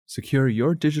Secure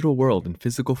your digital world in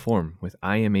physical form with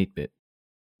IM8-Bit.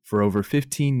 For over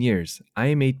 15 years,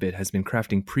 IM8-Bit has been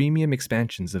crafting premium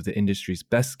expansions of the industry's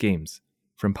best games,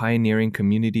 from pioneering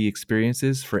community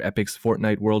experiences for Epic's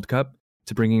Fortnite World Cup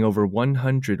to bringing over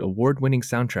 100 award-winning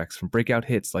soundtracks from breakout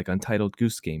hits like Untitled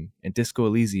Goose Game and Disco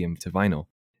Elysium to vinyl,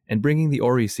 and bringing the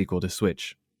Ori sequel to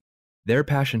Switch. Their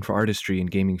passion for artistry in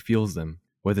gaming fuels them,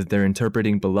 whether they're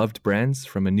interpreting beloved brands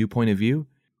from a new point of view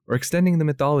or extending the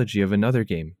mythology of another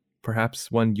game, perhaps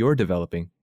one you're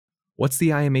developing. What's the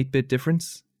IM8-Bit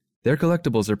difference? Their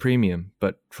collectibles are premium,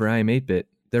 but for IM8-Bit,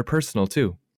 they're personal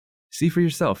too. See for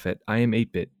yourself at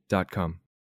im8bit.com.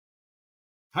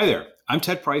 Hi there, I'm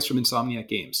Ted Price from Insomniac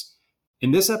Games. In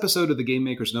this episode of the Game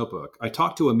Maker's Notebook, I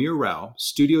talked to Amir Rao,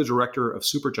 studio director of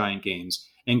Supergiant Games,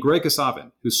 and Greg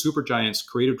Kasavin, who's Supergiant's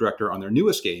creative director on their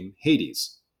newest game,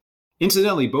 Hades.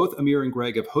 Incidentally, both Amir and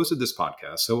Greg have hosted this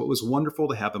podcast, so it was wonderful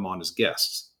to have them on as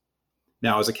guests.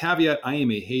 Now, as a caveat, I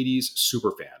am a Hades super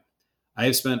fan. I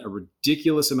have spent a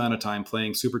ridiculous amount of time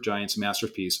playing Supergiant's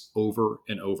masterpiece over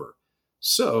and over.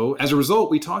 So, as a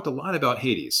result, we talked a lot about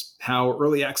Hades, how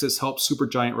early access helped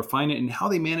Supergiant refine it, and how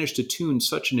they managed to tune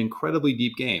such an incredibly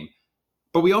deep game.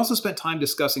 But we also spent time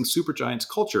discussing Supergiant's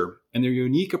culture and their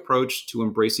unique approach to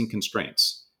embracing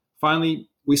constraints. Finally,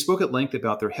 we spoke at length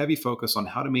about their heavy focus on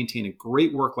how to maintain a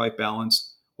great work-life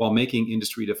balance while making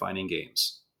industry-defining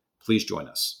games. Please join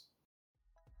us.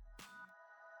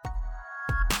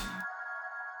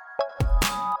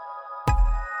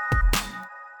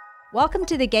 Welcome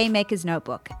to the Game Maker's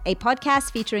Notebook, a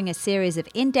podcast featuring a series of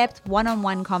in-depth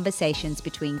one-on-one conversations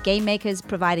between game makers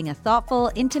providing a thoughtful,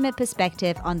 intimate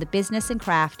perspective on the business and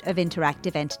craft of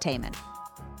interactive entertainment.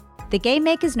 The Game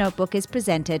Maker's Notebook is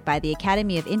presented by the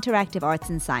Academy of Interactive Arts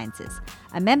and Sciences,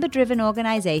 a member-driven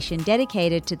organization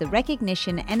dedicated to the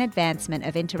recognition and advancement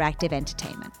of interactive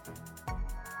entertainment.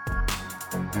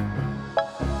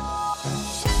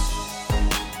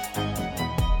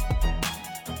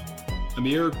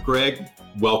 Amir, Greg,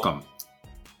 welcome.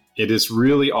 It is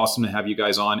really awesome to have you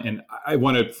guys on. And I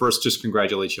want to first just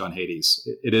congratulate you on Hades.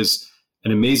 It is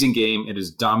an amazing game. It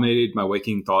has dominated my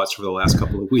waking thoughts for the last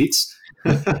couple of weeks.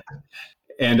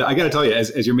 And I got to tell you,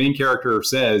 as your main character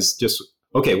says, just,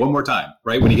 okay, one more time,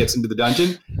 right? When he gets into the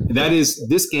dungeon, that is,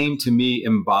 this game to me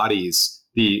embodies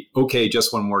the, okay,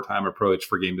 just one more time approach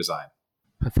for game design.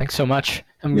 Thanks so much.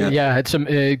 Yeah, it's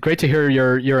great to hear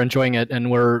you're enjoying it. And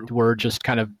we're just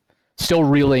kind of still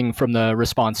reeling from the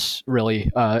response,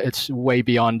 really. It's way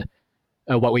beyond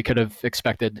what we could have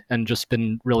expected, and just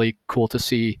been really cool to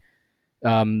see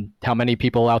how many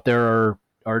people out there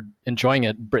are enjoying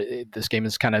it. This game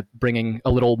is kind of bringing a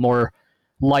little more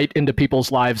light into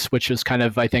people's lives, which is kind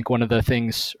of, I think, one of the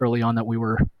things early on that we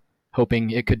were hoping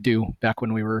it could do back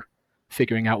when we were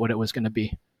figuring out what it was going to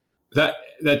be. That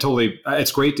totally,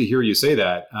 it's great to hear you say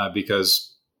that because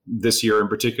this year in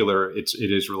particular, it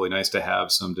is really nice to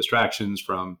have some distractions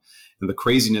from the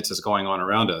craziness that's going on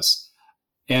around us.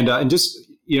 And just,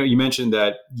 you mentioned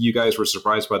that you guys were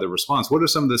surprised by the response. What are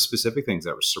some of the specific things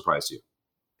that surprised you?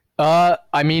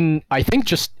 I think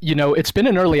just, it's been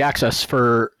in early access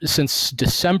since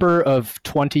December of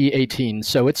 2018.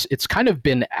 So it's kind of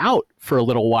been out for a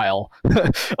little while.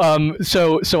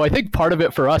 So I think part of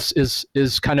it for us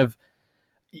is kind of,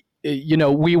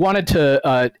 we wanted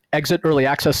to exit early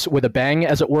access with a bang,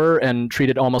 as it were, and treat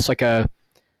it almost like a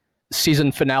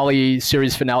series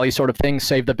finale sort of thing,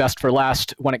 save the best for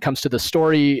last when it comes to the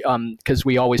story, because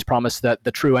we always promised that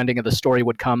the true ending of the story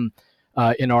would come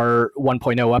in our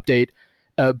 1.0 update.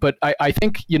 But I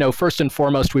think, first and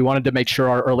foremost, we wanted to make sure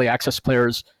our early access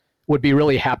players would be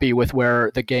really happy with where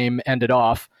the game ended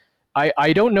off.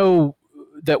 I don't know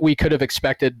that we could have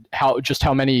expected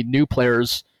how many new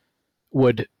players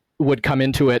would come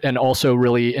into it and also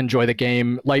really enjoy the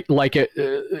game like it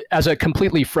as a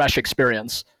completely fresh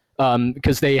experience,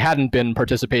 because they hadn't been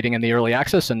participating in the early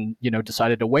access and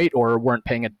decided to wait, or weren't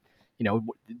paying it,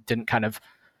 didn't kind of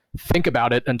think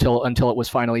about it until it was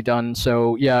finally done.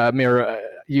 So yeah, Amir,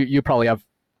 you probably have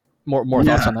more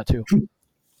thoughts on that too.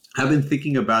 I've been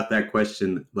thinking about that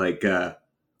question, like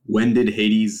when did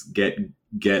Hades get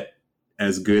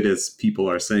as good as people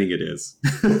are saying it is?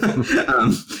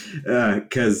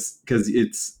 Because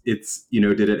it's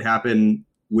did it happen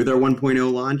with our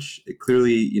 1.0 launch?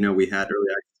 Clearly, we had early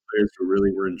access players who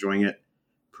really were enjoying it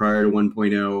prior to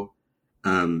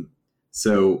 1.0.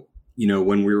 So,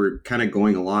 when we were kind of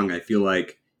going along, I feel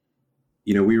like,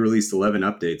 we released 11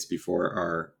 updates before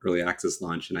our early access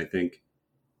launch. And I think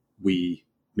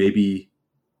maybe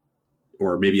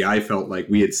I felt like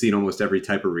we had seen almost every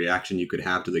type of reaction you could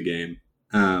have to the game.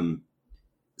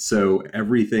 So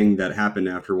everything that happened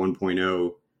after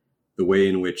 1.0, the way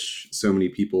in which so many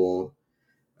people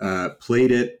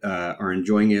played it, are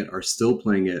enjoying it, are still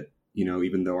playing it,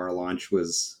 even though our launch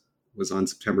was on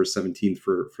September 17th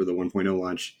for the 1.0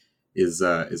 launch, is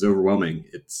overwhelming.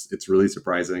 It's really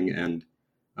surprising, and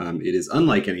it is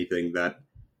unlike anything that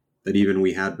even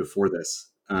we had before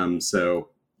this. So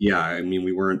yeah, I mean,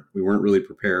 we weren't really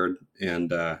prepared,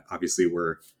 and obviously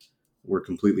we're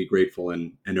completely grateful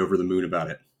and over the moon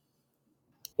about it.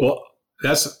 Well,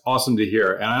 that's awesome to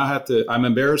hear. And I'm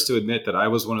embarrassed to admit that I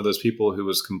was one of those people who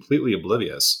was completely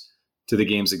oblivious to the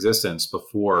game's existence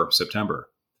before September,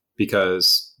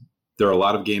 because there are a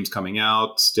lot of games coming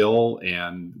out still,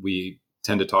 and we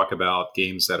tend to talk about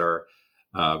games that are,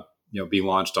 being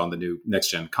launched on the new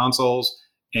next-gen consoles.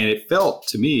 And it felt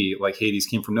to me like Hades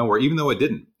came from nowhere, even though it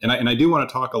didn't. And I do want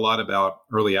to talk a lot about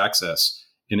early access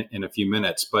in a few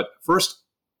minutes. But first,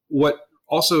 what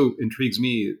also intrigues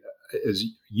me is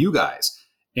you guys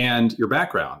and your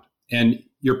background. And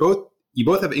you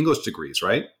both have English degrees,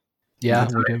 right? Yeah,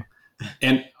 we do.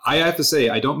 And I have to say,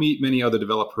 I don't meet many other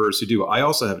developers who do. I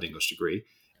also have an English degree.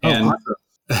 And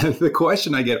awesome. The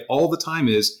question I get all the time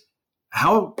is,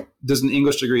 how does an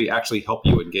English degree actually help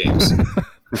you in games?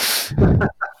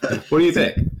 What do you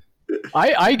think?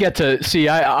 I get to see.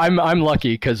 I'm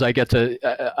lucky because I get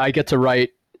to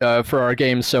write for our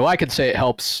games, so I could say it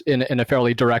helps in a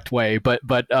fairly direct way. But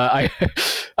I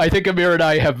think Amir and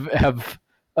I have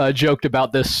joked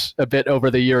about this a bit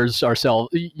over the years ourselves.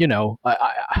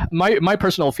 My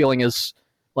personal feeling is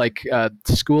like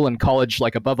school and college,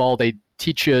 like above all, they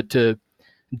teach you to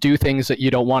do things that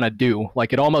you don't want to do.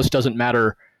 Like it almost doesn't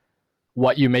matter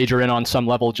what you major in on some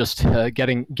level. Just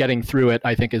getting through it,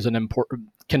 I think,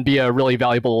 can be a really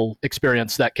valuable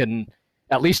experience that can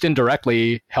at least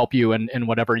indirectly help you in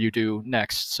whatever you do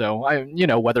next. So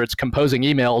whether it's composing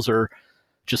emails or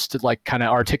just like kind of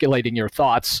articulating your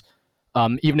thoughts,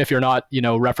 even if you're not,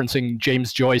 referencing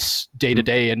James Joyce day to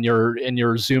day in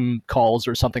your Zoom calls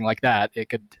or something like that, it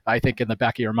could, I think, in the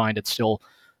back of your mind, it's still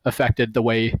affected the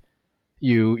way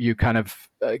you kind of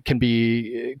can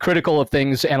be critical of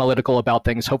things, analytical about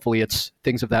things. Hopefully it's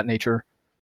things of that nature.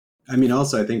 I mean,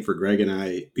 also, I think for Greg and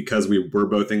I, because we were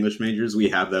both English majors, we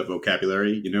have that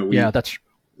vocabulary.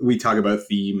 We talk about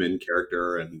theme and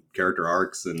character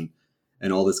arcs and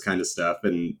all this kind of stuff.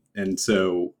 And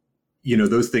so,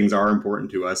 those things are important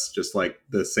to us, just like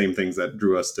the same things that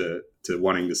drew us to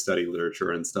wanting to study literature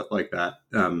and stuff like that.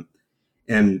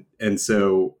 And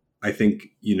so I think,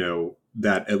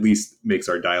 that at least makes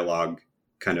our dialogue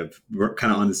we're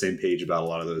kind of on the same page about a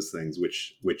lot of those things,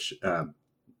 which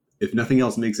if nothing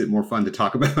else, makes it more fun to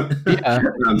talk about. Yeah.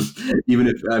 Even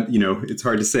if it's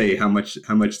hard to say how much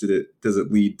does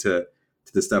it lead to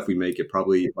the stuff we make. It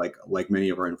probably, like many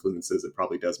of our influences, it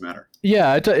probably does matter.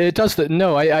 Yeah, it does.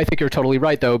 No, I think you're totally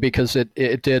right though, because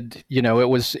it did. It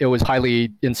was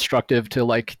highly instructive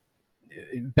to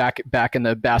back in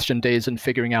the Bastion days and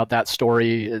figuring out that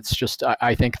story. It's just,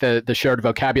 I think the shared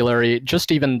vocabulary,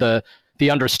 just even the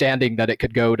understanding that it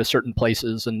could go to certain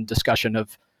places, and discussion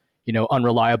of,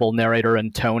 unreliable narrator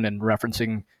and tone and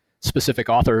referencing specific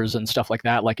authors and stuff like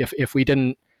that. Like if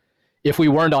we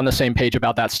weren't on the same page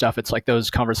about that stuff, it's like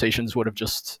those conversations would have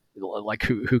just like,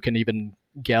 who can even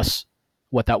guess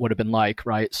what that would have been like.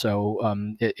 Right. So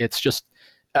it's just,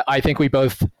 I think we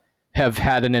both have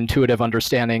had an intuitive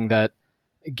understanding that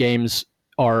games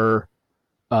are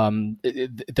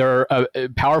they're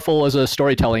powerful as a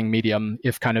storytelling medium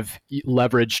if kind of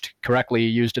leveraged correctly,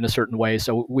 used in a certain way.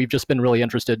 So we've just been really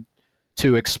interested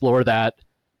to explore that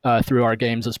through our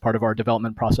games as part of our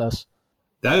development process.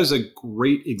 That is a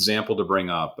great example to bring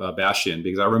up, Bastion,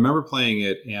 because I remember playing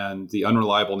it and the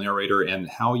unreliable narrator and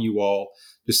how you all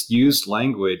just used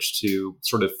language to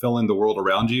sort of fill in the world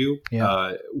around you.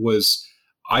 Yeah. Was,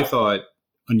 I thought,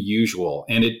 unusual.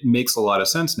 And it makes a lot of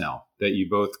sense now that you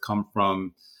both come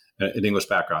from an English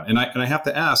background. And I have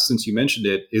to ask, since you mentioned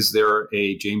it, is there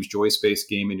a James Joyce-based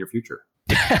game in your future?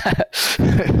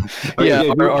 Yeah,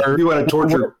 you want to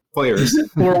torture players.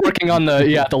 We're working on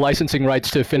the licensing rights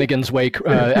to Finnegan's Wake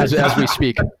as we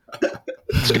speak.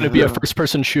 It's going to be a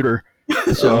first-person shooter.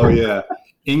 So, oh yeah,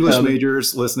 English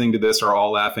majors listening to this are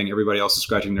all laughing. Everybody else is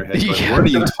scratching their heads. What are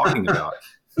you talking about?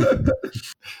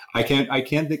 I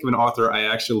can't think of an author I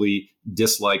actually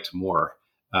disliked more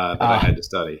that I had to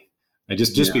study.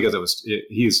 Just because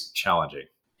he's challenging.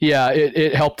 Yeah,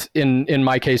 it helped in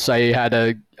my case. I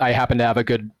happened to have a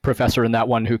good professor in that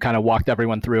one who kind of walked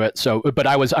everyone through it. So, but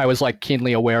I was like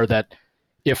keenly aware that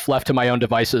if left to my own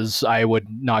devices, I would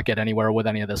not get anywhere with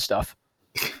any of this stuff.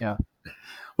 Yeah.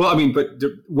 Well, I mean, but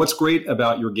what's great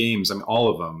about your games, I mean, all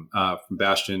of them, from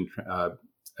Bastion,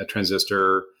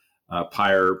 Transistor,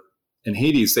 Pyre, and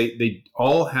Hades, they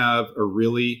all have a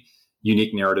really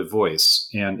unique narrative voice.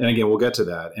 And again, we'll get to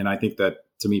that. And I think that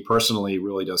to me personally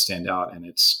really does stand out. And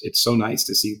it's so nice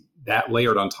to see that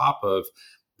layered on top of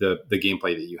the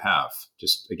gameplay that you have,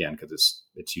 just again, because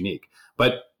it's unique.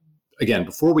 But again,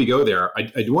 before we go there,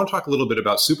 I do want to talk a little bit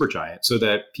about Supergiant so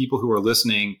that people who are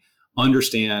listening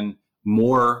understand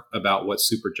more about what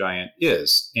Supergiant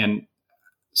is. And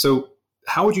so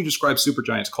how would you describe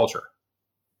Supergiant's culture?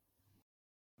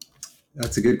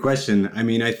 That's a good question. I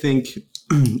mean, I think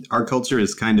our culture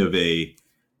is kind of a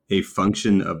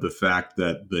function of the fact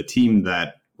that the team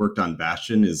that worked on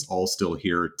Bastion is all still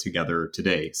here together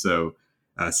today. So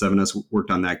 7 of us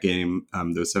worked on that game.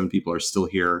 Those 7 people are still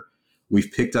here.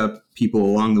 We've picked up people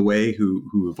along the way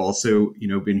who have also,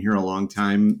 been here a long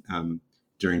time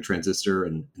during Transistor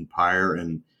and Pyre.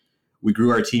 And we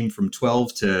grew our team from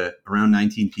 12 to around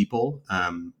 19 people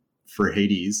for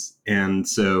Hades. And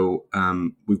so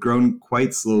we've grown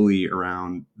quite slowly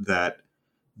around that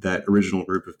original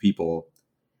group of people.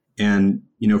 And,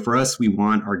 for us, we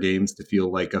want our games to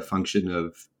feel like a function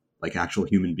of like actual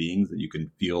human beings, that you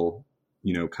can feel,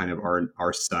 kind of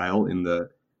our style in the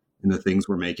things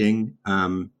we're making.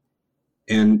 And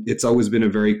it's always been a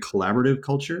very collaborative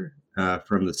culture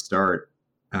from the start.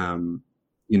 Our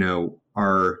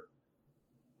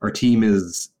team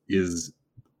is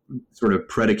sort of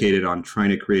predicated on trying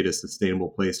to create a sustainable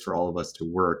place for all of us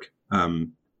to work,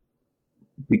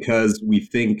 because we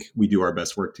think we do our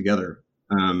best work together.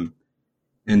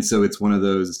 And so it's one of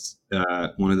those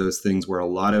things where a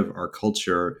lot of our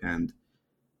culture and,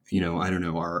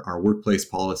 our workplace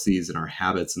policies and our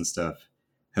habits and stuff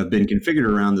have been configured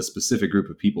around the specific group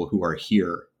of people who are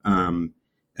here, and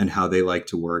how they like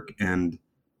to work and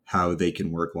how they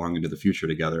can work long into the future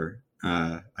together.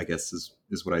 I guess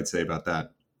is what I'd say about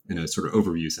that in a sort of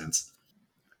overview sense.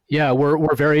 Yeah,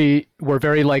 we're very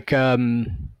like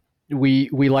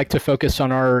we like to focus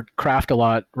on our craft a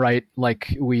lot, right?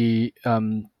 Like we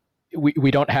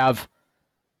don't have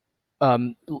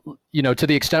to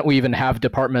the extent we even have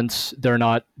departments, they're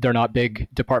not big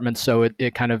departments, so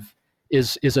it kind of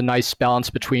is a nice balance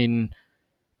between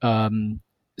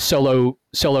solo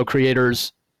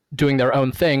creators doing their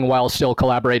own thing while still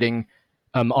collaborating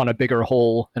on a bigger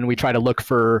whole. And we try to look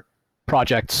for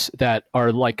projects that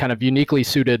are like kind of uniquely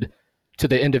suited to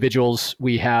the individuals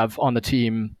we have on the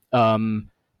team,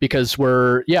 because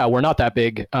we're not that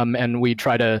big, and we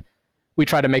try to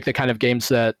make the kind of games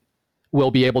that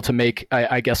we'll be able to make,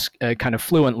 I guess, kind of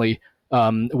fluently,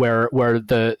 where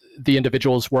the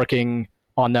individuals working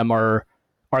on them are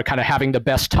kind of having the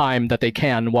best time that they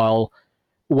can while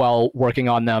working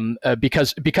on them,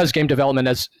 because game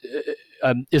development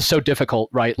is so difficult,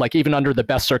 right? Like even under the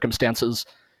best circumstances,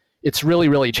 it's really,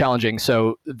 really challenging.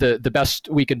 So the best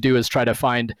we can do is try to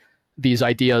find these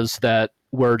ideas that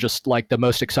we're just like the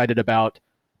most excited about,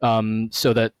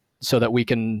 so that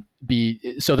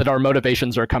our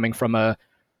motivations are coming from a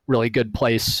really good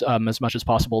place, as much as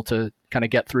possible, to kind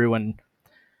of get through and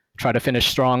try to finish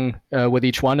strong with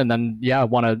each one, and then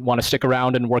want to stick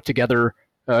around and work together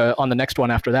on the next one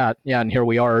after that. Yeah, and here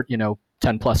we are,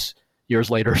 10 plus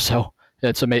years later. So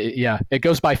it's amazing. Yeah, it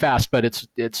goes by fast, but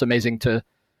it's amazing to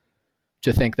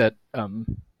think that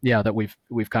that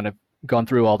we've kind of gone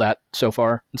through all that so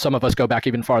far. And some of us go back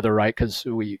even farther, right? Because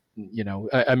we,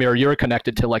 Amir, you're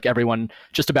connected to like everyone,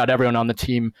 just about everyone on the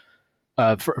team,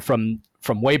 from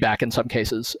way back in some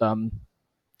cases.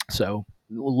 So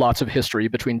lots of history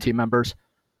between team members.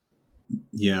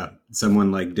 Yeah,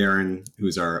 someone like Darren,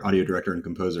 who's our audio director and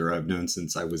composer, I've known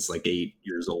since I was like 8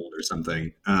 years old or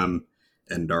something.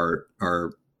 And our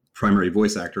primary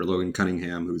voice actor, Logan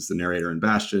Cunningham, who's the narrator in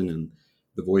Bastion and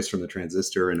the voice from the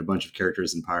Transistor and a bunch of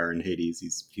characters in Pyre and Hades.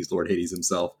 He's Lord Hades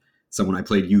himself, someone I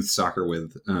played youth soccer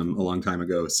with a long time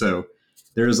ago. So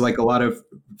there's like a lot of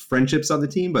friendships on the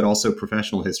team, but also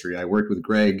professional history. I worked with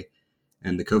Greg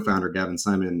and the co-founder, Gavin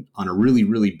Simon, on a really,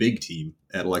 really big team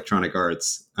at Electronic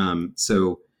Arts.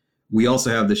 So we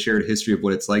also have the shared history of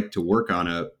what it's like to work on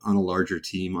a larger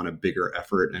team, on a bigger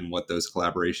effort, and what those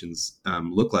collaborations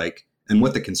look like, and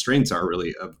what the constraints are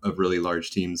really of really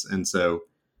large teams. And so,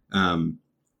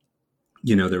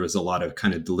 there was a lot of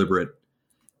kind of deliberate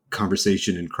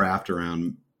conversation and craft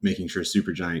around making sure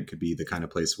Supergiant could be the kind of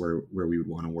place where we would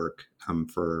want to work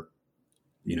for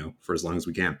as long as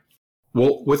we can.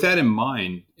 Well, with that in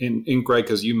mind, and Greg,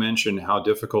 because you mentioned how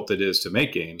difficult it is to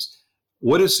make games,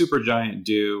 what does Supergiant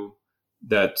do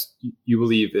that you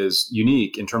believe is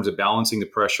unique in terms of balancing the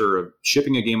pressure of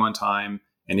shipping a game on time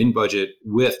and in budget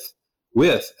with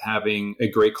having a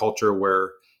great culture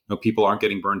where people aren't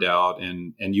getting burned out,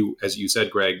 and you, as you said,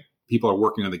 Greg, people are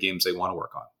working on the games they want to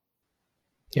work on?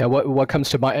 Yeah, what comes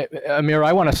to mind, Amir?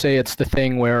 I want to say it's the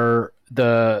thing where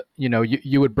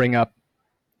you would bring up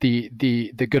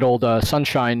the good old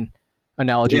sunshine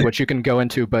analogy, Yeah. which you can go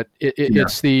into, but Yeah.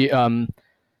 it's the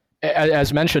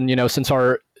as mentioned, since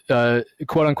our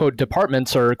quote unquote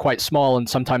departments are quite small and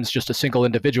sometimes just a single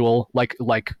individual, like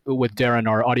with Darren,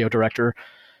 our audio director,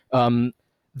 um,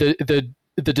 the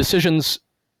decisions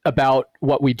about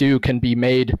what we do can be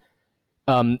made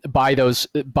by those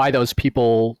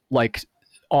people, like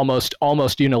almost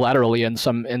unilaterally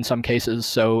in some cases.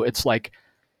 So it's like,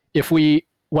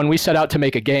 when we set out to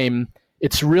make a game,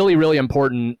 it's really, really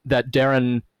important that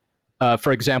Darren,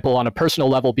 for example, on a personal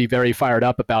level, be very fired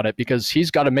up about it, because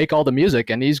he's got to make all the music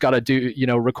and he's got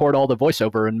to record all the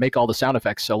voiceover and make all the sound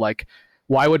effects. So like,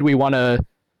 why would we want to,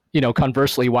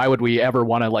 conversely, why would we ever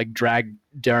want to like drag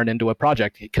Darren into a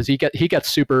project? Because he gets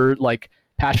super like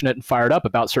passionate and fired up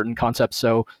about certain concepts.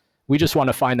 So we just want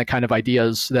to find the kind of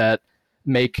ideas that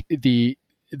make the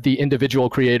individual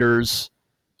creators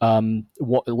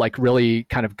like really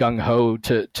kind of gung ho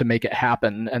to make it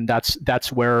happen. And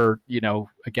that's where,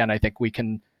 again, I think we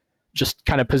can just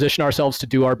kind of position ourselves to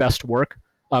do our best work.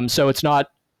 So it's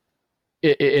not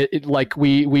like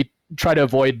we try to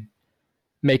avoid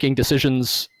making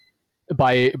decisions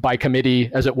by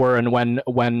committee, as it were. And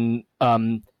when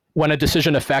a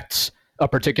decision affects a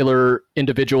particular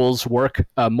individual's work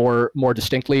more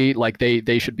distinctly, like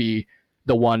they should be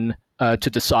the one to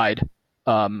decide,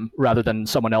 rather than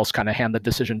someone else kind of hand the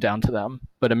decision down to them.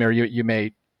 But Amir, you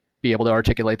may be able to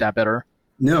articulate that better.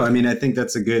 No, I mean, I think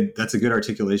that's a good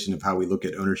articulation of how we look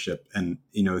at ownership, and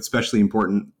especially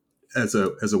important as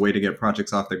a way to get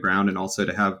projects off the ground, and also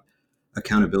to have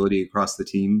accountability across the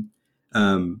team.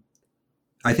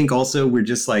 I think also we're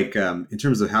just like, in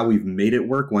terms of how we've made it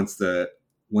work once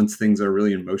things are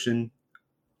really in motion.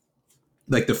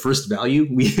 Like the first value,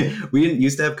 we didn't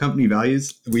used to have company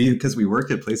values. Because we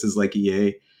worked at places like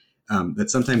EA that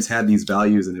sometimes had these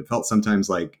values, and it felt sometimes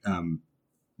like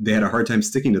they had a hard time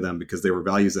sticking to them because they were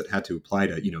values that had to apply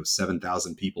to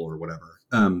 7,000 people or whatever.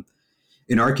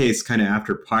 In our case, kind of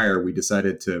after Pyre, we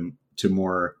decided to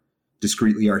more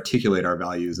discreetly articulate our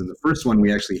values, and the first one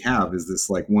we actually have is this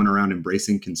like one around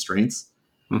embracing constraints,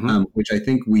 which I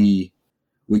think we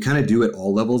kind of do at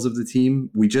all levels of the team.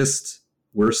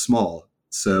 We're small.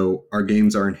 So our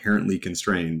games are inherently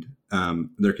constrained.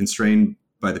 They're constrained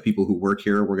by the people who work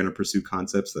here. We're going to pursue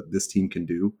concepts that this team can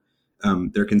do.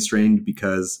 They're constrained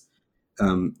because,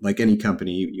 like any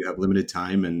company, you have limited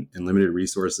time and limited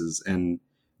resources. And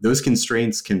those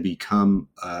constraints can become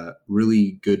a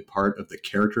really good part of the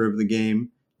character of the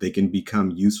game. They can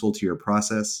become useful to your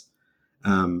process.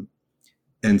 And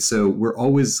so we're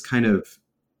always kind of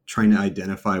trying to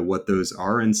identify what those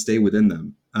are and stay within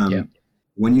them.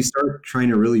 When you start trying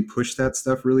to really push that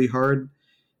stuff really hard,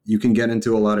 you can get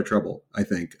into a lot of trouble, I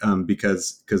think,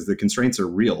 because the constraints are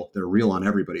real. They're real on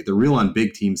everybody. They're real on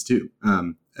big teams too.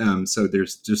 So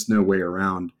there's just no way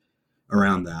around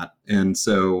that. And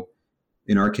so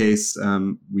in our case,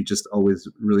 we just always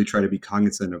really try to be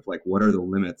cognizant of like, what are the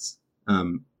limits,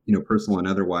 personal and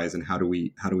otherwise, and how do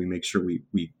we make sure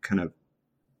we kind of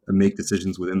make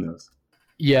decisions within those.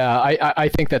 Yeah, I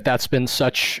think that's been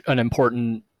such an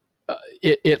important.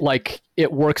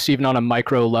 It works even on a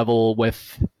micro level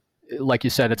with, like you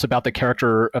said, it's about the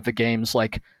character of the games,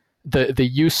 like the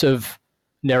use of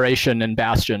narration in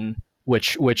Bastion,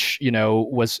 which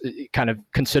was kind of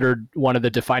considered one of the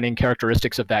defining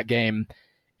characteristics of that game.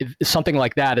 Something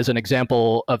like that is an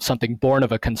example of something born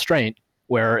of a constraint,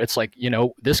 where it's like,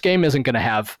 this game isn't going to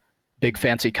have big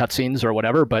fancy cutscenes or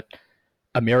whatever, but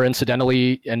Amir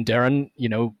incidentally and Darren,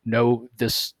 know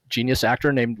this genius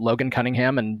actor named Logan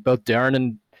Cunningham, and both Darren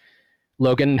and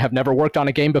Logan have never worked on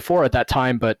a game before at that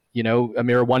time. But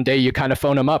Amir, one day you kind of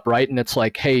phone him up, right? And it's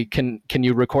like, hey, can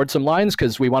you record some lines,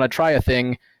 because we want to try a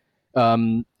thing,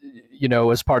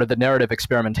 as part of the narrative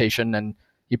experimentation. And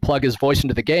you plug his voice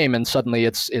into the game, and suddenly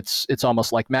it's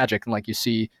almost like magic, and like you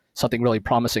see something really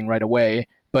promising right away.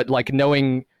 But like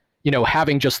knowing,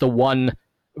 having just the one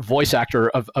voice actor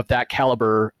of that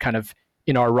caliber kind of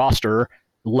in our roster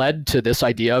led to this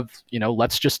idea of,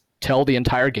 let's just tell the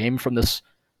entire game from this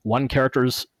one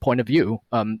character's point of view,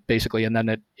 basically. And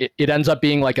then it ends up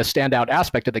being like a standout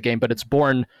aspect of the game, but it's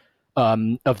born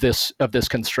of this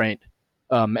constraint.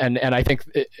 And I think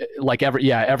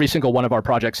every single one of our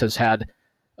projects has had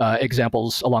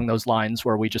examples along those lines,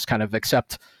 where we just kind of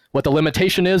accept what the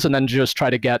limitation is, and then just try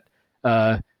to get,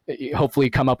 hopefully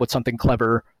come up with something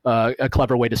clever, a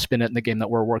clever way to spin it in the game that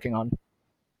we're working on.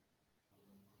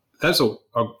 That's a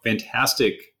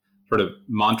fantastic sort of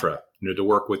mantra, to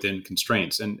work within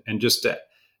constraints. And just to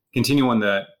continue on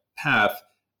that path,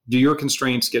 do your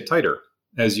constraints get tighter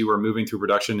as you are moving through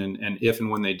production? And if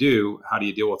and when they do, how do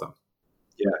you deal with them?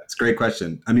 Yeah, it's a great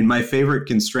question. I mean, my favorite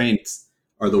constraints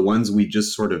are the ones we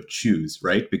just sort of choose,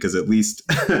 right? Because at least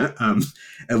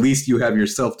at least you have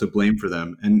yourself to blame for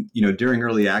them. And during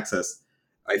early access,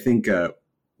 I think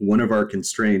one of our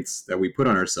constraints that we put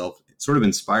on ourselves, sort of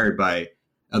inspired by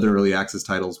other early access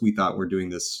titles we thought were doing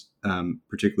this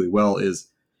particularly well, is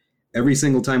every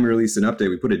single time we release an update,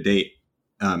 we put a date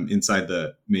inside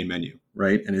the main menu,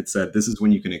 right? And it said, this is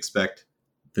when you can expect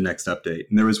the next update.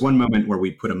 And there was one moment where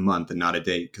we put a month and not a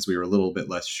date because we were a little bit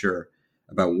less sure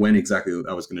about when exactly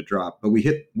that was going to drop. But we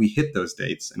hit those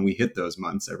dates and we hit those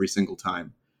months every single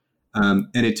time. And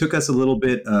it took us a little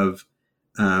bit of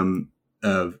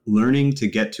learning to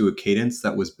get to a cadence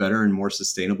that was better and more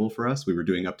sustainable for us. We were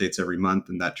doing updates every month,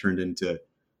 and that turned into,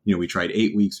 we tried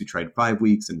 8 weeks, we tried 5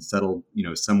 weeks, and settled,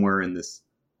 somewhere in this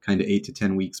kind of 8 to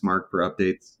 10 weeks mark for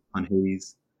updates on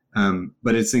Hades.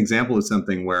 But it's an example of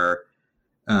something where,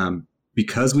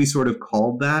 because we sort of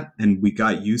called that and we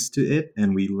got used to it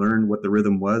and we learned what the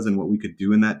rhythm was and what we could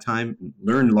do in that time,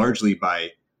 learned largely by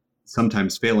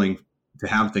sometimes failing to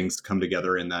have things come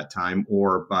together in that time,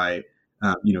 or by,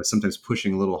 sometimes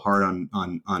pushing a little hard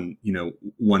on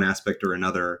one aspect or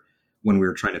another when we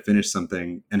were trying to finish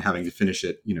something and having to finish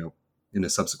it, in a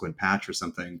subsequent patch or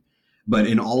something. But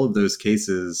in all of those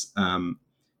cases,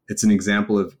 it's an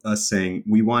example of us saying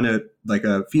we want to, like,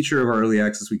 a feature of our early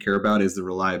access we care about is the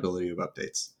reliability of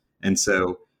updates. And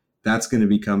so that's going to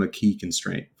become a key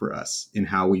constraint for us in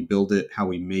how we build it, how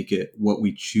we make it, what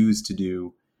we choose to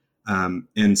do.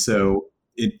 And so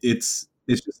it's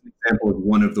just an example of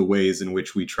one of the ways in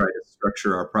which we try to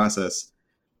structure our process.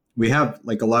 We have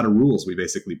like a lot of rules we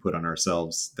basically put on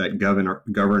ourselves that govern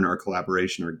our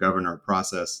collaboration or govern our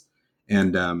process.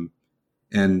 And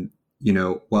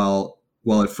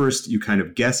while at first you kind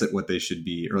of guess at what they should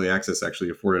be, early access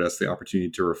actually afforded us the opportunity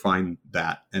to refine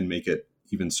that and make it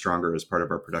even stronger as part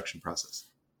of our production process.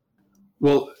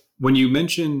 Well, when you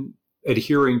mention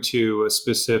adhering to a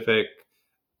specific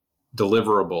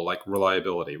deliverable like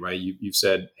reliability, right? You've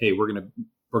said, hey, we're gonna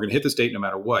hit this date no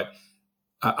matter what.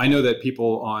 I know that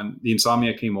people on the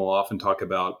Insomniac team will often talk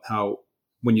about how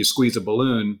when you squeeze a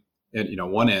balloon at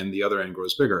one end, the other end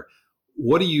grows bigger.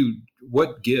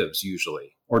 What gives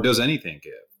usually, or does anything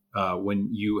give when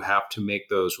you have to make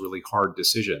those really hard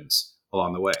decisions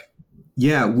along the way?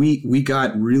 Yeah, we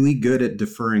got really good at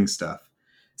deferring stuff.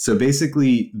 So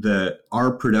basically,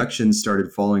 our production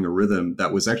started following a rhythm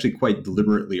that was actually quite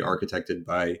deliberately architected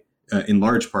by, in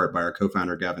large part, by our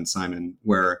co-founder Gavin Simon,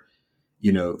 where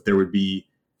there would be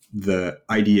the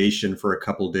ideation for a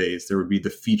couple days, there would be the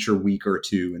feature week or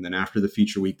two, and then after the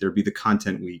feature week, there'd be the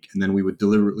content week, and then we would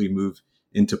deliberately move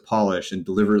into polish and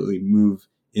deliberately move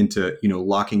into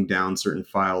locking down certain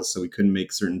files so we couldn't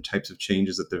make certain types of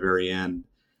changes at the very end.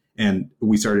 And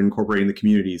we started incorporating the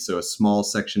community. So a small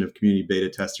section of community beta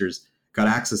testers got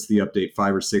access to the update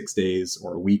 5 or 6 days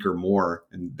or a week or more.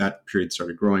 And that period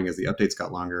started growing as the updates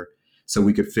got longer. So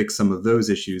we could fix some of those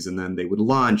issues, and then they would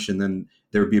launch. And then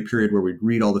there would be a period where we'd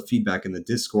read all the feedback in the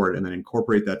Discord and then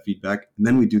incorporate that feedback. And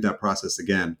then we'd do that process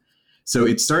again. So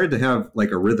it started to have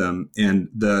like a rhythm. And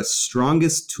the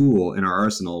strongest tool in our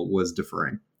arsenal was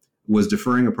deferring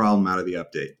a problem out of the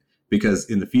update, because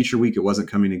in the feature week, it wasn't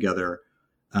coming together.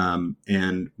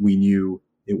 And we knew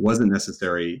it wasn't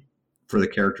necessary for the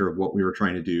character of what we were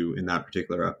trying to do in that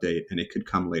particular update, and it could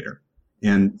come later.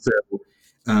 And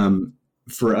so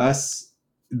for us,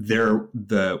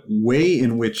 the way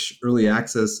in which early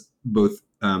access both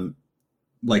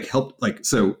helped,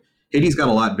 so Hades got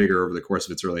a lot bigger over the course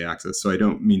of its early access. So I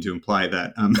don't mean to imply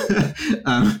that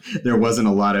there wasn't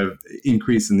a lot of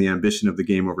increase in the ambition of the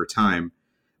game over time,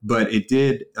 but it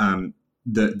did.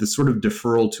 The sort of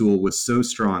deferral tool was so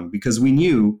strong because we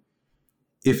knew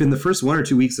if in the first 1 or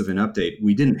 2 weeks of an update,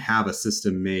 we didn't have a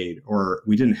system made, or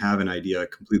we didn't have an idea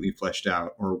completely fleshed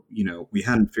out, or, we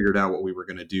hadn't figured out what we were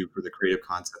going to do for the creative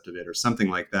concept of it or something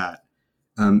like that,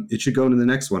 it should go into the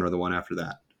next one or the one after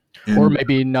that. And, or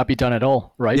maybe not be done at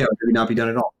all, right? Yeah, maybe not be done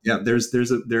at all. Yeah, there's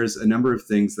a number of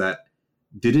things that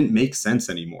didn't make sense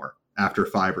anymore after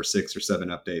 5 or 6 or 7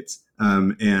 updates,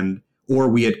 or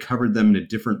we had covered them in a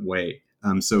different way.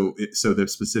 So the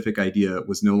specific idea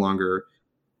was no longer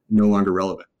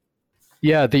relevant.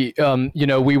 Yeah,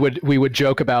 we would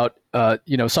joke about,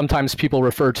 sometimes people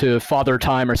refer to father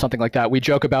time or something like that. We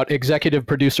joke about executive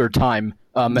producer time,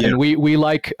 and we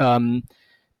like,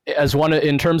 as one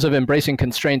in terms of embracing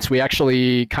constraints, we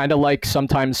actually kind of like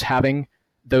sometimes having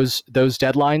those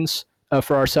deadlines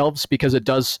for ourselves, because it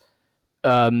does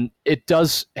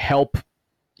help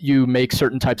you make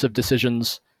certain types of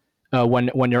decisions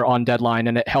when you're on deadline,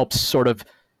 and it helps sort of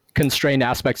constrain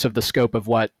aspects of the scope of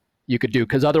what you could do.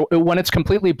 Because when it's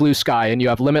completely blue sky and you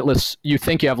have limitless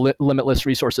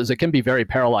resources, it can be very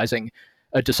paralyzing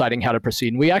deciding how to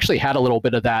proceed. And we actually had a little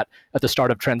bit of that at the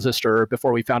start of Transistor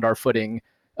before we found our footing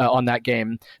on that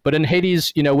game. But in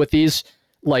Hades, with these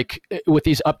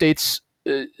updates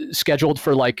scheduled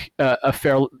for like a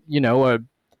fair,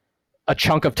 a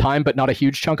chunk of time, but not a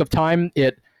huge chunk of time,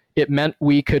 it meant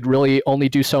we could really only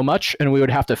do so much, and we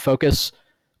would have to focus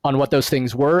on what those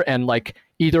things were. And like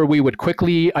either we would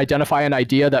quickly identify an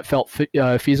idea that felt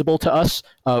feasible to us,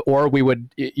 or we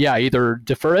would either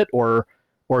defer it or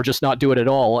just not do it at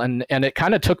all. And it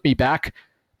kind of took me back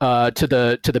to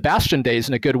the Bastion days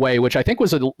in a good way, which I think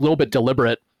was a little bit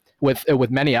deliberate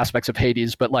with many aspects of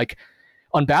Hades. But like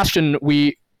on Bastion,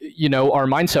 our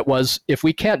mindset was, if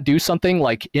we can't do something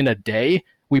like in a day,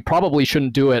 we probably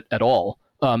shouldn't do it at all,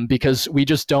 because we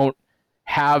just don't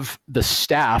have the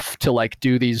staff to like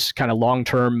do these kind of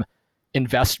long-term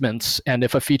investments. And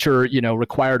if a feature,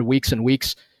 required weeks and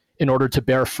weeks in order to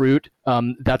bear fruit,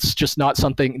 that's just not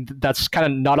something, that's kind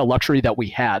of not a luxury that we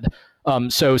had.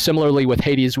 So similarly with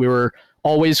Hades, we were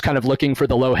always kind of looking for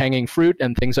the low-hanging fruit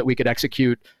and things that we could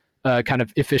execute kind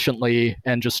of efficiently,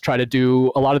 and just try to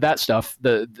do a lot of that stuff,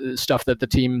 the stuff that the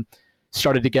team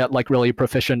started to get like really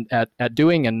proficient at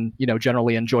doing, and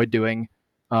generally enjoyed doing.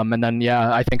 And then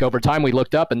I think over time we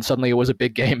looked up and suddenly it was a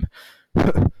big game.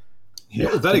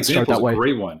 Yeah, that example is a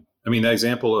great one. I mean, that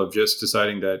example of just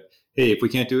deciding that, hey, if we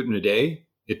can't do it in a day,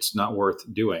 it's not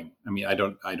worth doing. I mean, I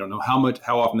don't know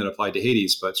how often that applied to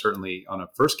Hades, but certainly on a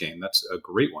first game, that's a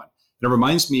great one. And it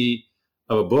reminds me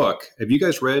of a book. Have you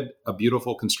guys read A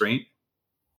Beautiful Constraint?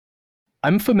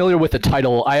 I'm familiar with the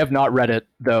title. I have not read it,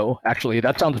 though, actually.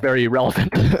 That sounds very relevant.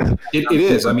 It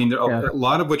is. I mean, a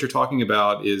lot of what you're talking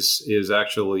about is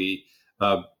actually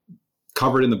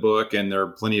covered in the book, and there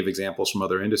are plenty of examples from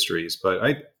other industries. But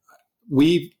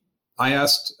I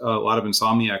asked a lot of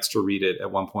Insomniacs to read it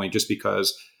at one point, just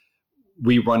because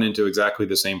we run into exactly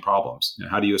the same problems.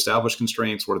 How do you establish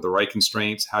constraints? What are the right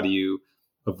constraints? How do you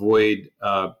avoid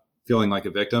feeling like a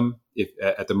victim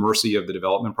at the mercy of the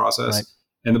development process? Right.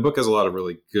 And the book has a lot of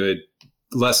really good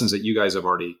lessons that you guys have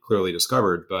already clearly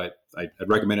discovered, but I'd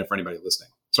recommend it for anybody listening.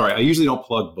 Sorry, I usually don't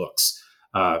plug books,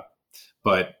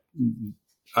 but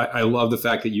I love the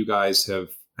fact that you guys have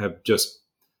just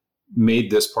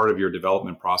made this part of your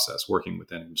development process, working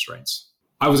within constraints.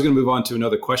 I was going to move on to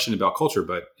another question about culture,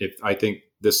 but I think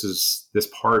this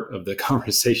part of the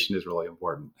conversation is really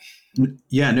important.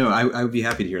 Yeah, no, I would be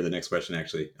happy to hear the next question.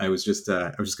 Actually, I was just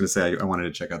going to say I wanted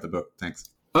to check out the book. Thanks.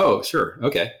 Oh, sure.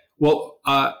 Okay. Well,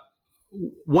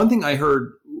 one thing I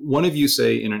heard one of you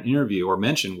say in an interview or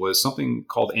mention was something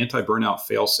called anti-burnout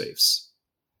fail-safes.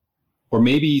 Or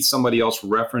maybe somebody else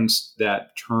referenced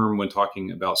that term when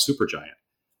talking about Supergiant.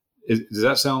 Does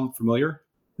that sound familiar?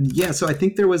 Yeah. So I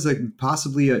think there was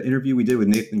possibly an interview we did with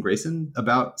Nathan Grayson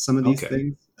about some of these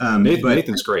things.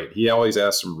 Nathan's great. He always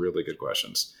asks some really good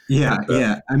questions.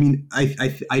 Yeah. I mean,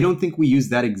 I don't think we use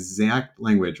that exact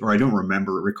language, or I don't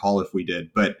recall if we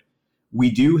did, but we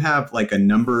do have like a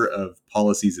number of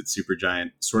policies at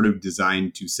Supergiant sort of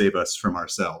designed to save us from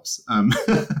ourselves,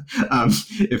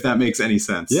 if that makes any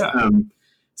sense. Yeah.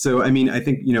 So, I mean, I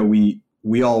think,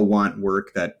 we all want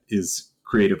work that is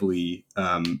creatively,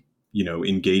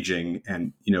 engaging,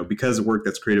 and, because work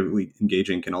that's creatively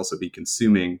engaging can also be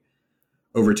consuming.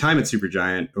 Over time at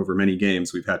Supergiant, over many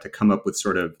games, we've had to come up with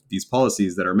sort of these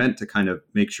policies that are meant to kind of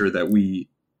make sure that we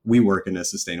work in a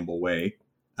sustainable way.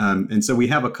 And so we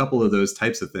have a couple of those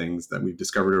types of things that we've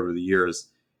discovered over the years.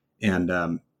 And,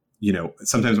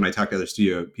 sometimes when I talk to other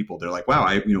studio people, they're like,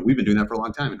 wow, we've been doing that for a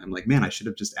long time. And I'm like, man, I should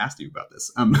have just asked you about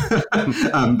this.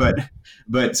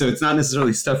 But so it's not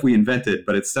necessarily stuff we invented,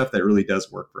 but it's stuff that really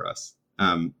does work for us.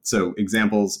 So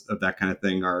examples of that kind of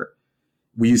thing are,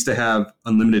 we used to have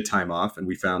unlimited time off, and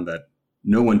we found that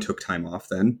no one took time off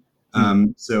then.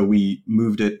 So we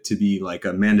moved it to be like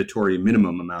a mandatory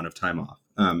minimum amount of time off.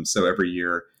 So every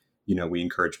year, we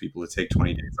encourage people to take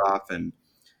 20 days off. And,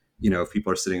 if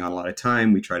people are sitting on a lot of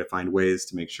time, we try to find ways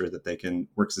to make sure that they can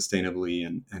work sustainably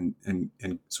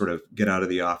and sort of get out of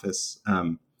the office.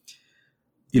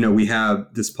 We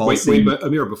have this policy. Wait, but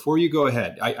Amir, before you go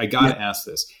ahead, I got to ask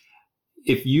this.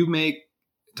 If you make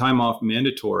time off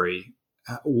mandatory,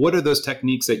 what are those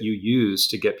techniques that you use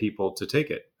to get people to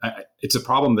take it? It's a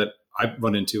problem that I've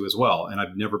run into as well, and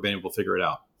I've never been able to figure it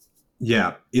out.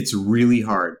 Yeah, it's really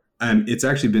hard. It's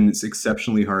actually been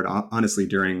exceptionally hard, honestly,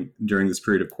 during this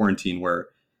period of quarantine, where,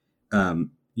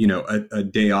 a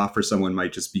day off for someone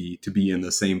might just be to be in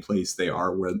the same place they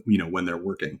are when they're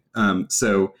working.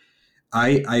 So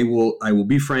I will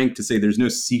be frank to say there's no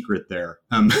secret there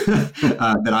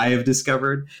that I have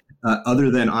discovered, other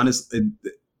than honestly,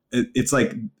 it's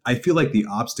like I feel like the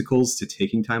obstacles to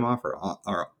taking time off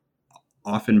are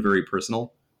often very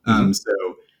personal.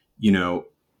 So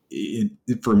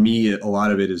for me, a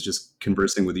lot of it is just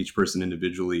conversing with each person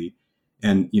individually,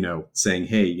 and saying,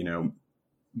 hey,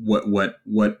 what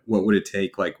would it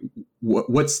take? Like,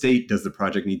 what state does the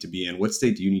project need to be in? What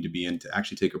state do you need to be in to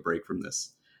actually take a break from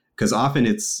this? Because often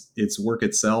it's work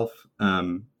itself.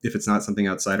 If it's not something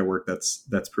outside of work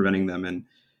that's preventing them, and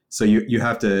so you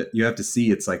have to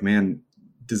see, it's like, man,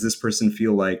 does this person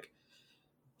feel like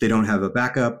they don't have a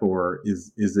backup, or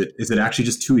is it actually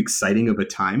just too exciting of a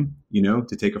time,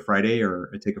 to take a Friday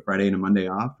and a Monday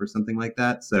off or something like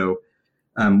that? So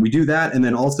we do that, and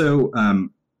then also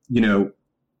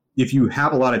if you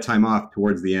have a lot of time off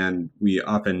towards the end, we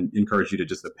often encourage you to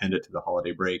just append it to the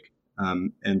holiday break.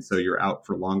 And so you're out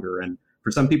for longer. And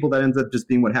for some people, that ends up just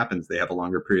being what happens. They have a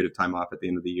longer period of time off at the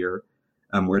end of the year,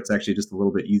 where it's actually just a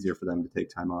little bit easier for them to take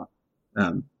time off.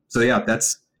 So yeah,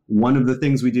 that's one of the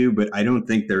things we do, but I don't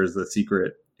think there is a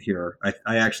secret here.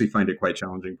 I actually find it quite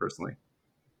challenging personally.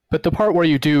 But the part where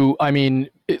you do, I mean,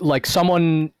 like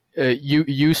someone,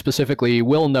 you specifically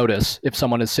will notice if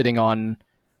someone is sitting on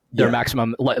their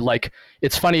maximum. Like,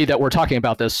 it's funny that we're talking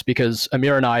about this because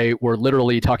Amir and I were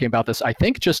literally talking about this, I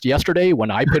think just yesterday, when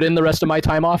I put in the rest of my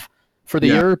time off for the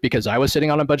year, because I was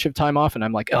sitting on a bunch of time off, and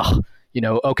I'm like,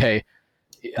 okay,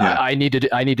 I need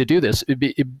to do this.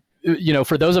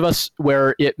 For those of us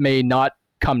where it may not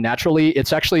come naturally,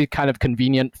 it's actually kind of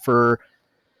convenient for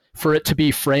it to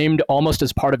be framed almost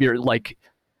as part of your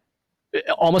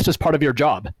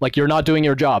job. Like, you're not doing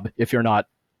your job if you're not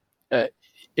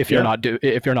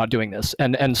not doing this.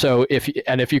 And so if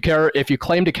you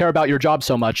claim to care about your job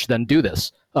so much, then do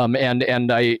this.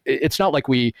 It's not like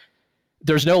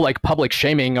there's no like public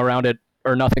shaming around it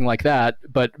or nothing like that,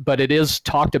 but it is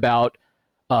talked about.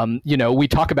 We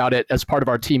talk about it as part of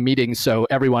our team meetings, so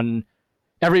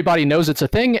everybody knows it's a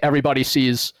thing. Everybody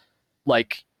sees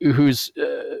like who's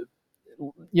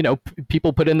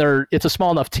people put in their. It's a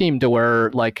small enough team to where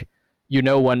like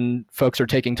when folks are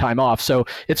taking time off. So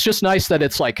it's just nice that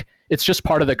it's just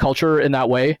part of the culture in that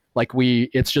way. Like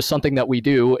it's just something that we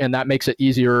do, and that makes it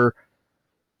easier.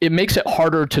 It makes it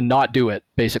harder to not do it,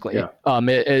 basically.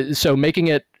 Yeah. So making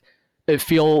it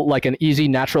feel like an easy,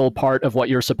 natural part of what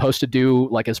you're supposed to do,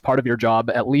 like as part of your job,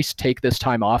 at least take this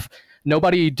time off.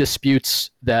 Nobody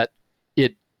disputes that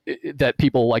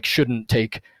people like shouldn't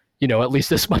take at least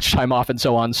this much time off and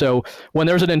so on. So when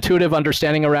there's an intuitive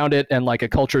understanding around it and like a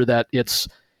culture that it's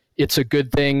a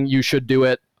good thing, you should do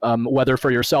it, whether for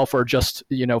yourself or just,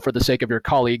 for the sake of your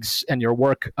colleagues and your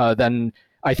work, then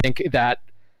I think that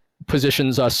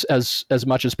positions us as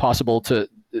much as possible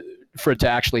for it to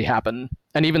actually happen.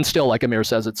 And even still, like Amir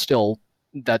says,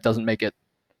 that doesn't make it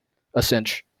a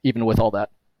cinch, even with all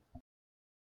that.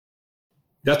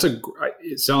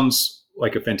 It sounds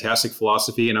like a fantastic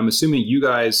philosophy, and I'm assuming you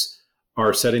guys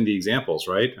are setting the examples,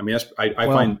 right? I mean, I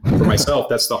find for myself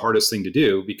that's the hardest thing to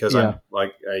do, because I'm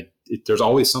like, there's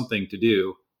always something to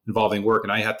do involving work,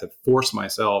 and I have to force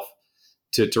myself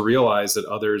to realize that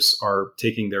others are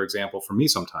taking their example from me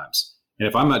sometimes, and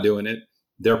if I'm not doing it,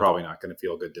 they're probably not going to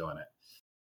feel good doing it.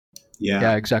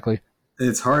 Yeah, exactly.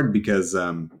 It's hard because I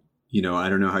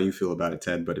don't know how you feel about it,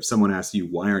 Ted, but if someone asks you,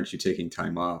 why aren't you taking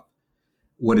time off?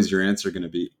 What is your answer going to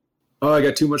be? Oh, I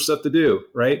got too much stuff to do,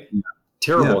 right? Yeah.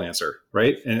 Terrible answer,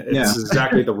 right? And it's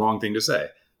exactly the wrong thing to say.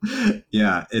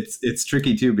 Yeah, it's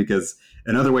tricky too, because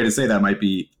another way to say that might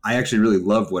be, I actually really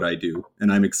love what I do,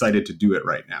 and I'm excited to do it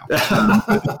right now.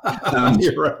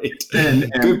 You're right.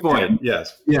 And good point.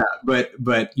 Yes. Yeah, but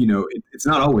it's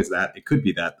not always that. It could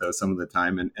be that though some of the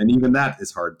time, and even that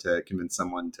is hard to convince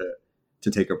someone to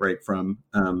take a break from.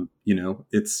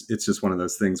 It's just one of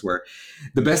those things where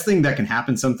the best thing that can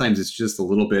happen sometimes is just a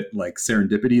little bit like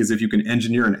serendipity, is if you can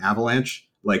engineer an avalanche.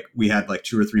 Like we had like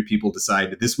 2 or 3 people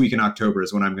decide that this week in October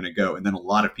is when I'm going to go, and then a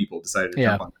lot of people decided to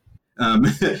jump on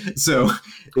it. So,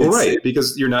 right,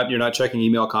 because you're not checking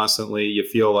email constantly. You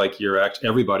feel like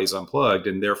everybody's unplugged,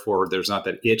 and therefore there's not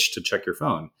that itch to check your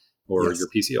phone or your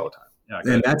PC all the time.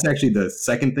 Yeah, and that's actually the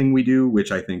second thing we do,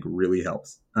 which I think really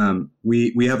helps.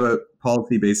 We have a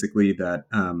policy basically that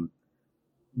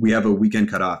we have a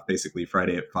weekend cutoff, basically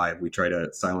Friday at 5. We try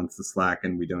to silence the Slack,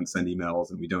 and we don't send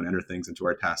emails, and we don't enter things into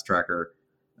our task tracker.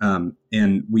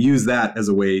 And we use that as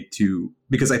a way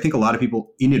because I think a lot of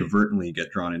people inadvertently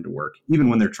get drawn into work, even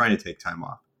when they're trying to take time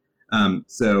off.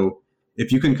 So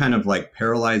if you can kind of like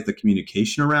paralyze the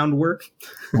communication around work,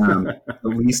 at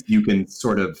least you can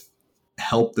sort of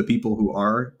help the people who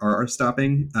are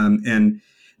stopping. And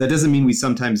That doesn't mean we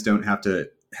sometimes don't have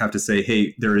to say,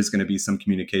 hey, there is going to be some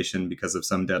communication because of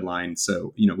some deadline.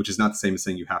 So, which is not the same as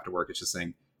saying you have to work. It's just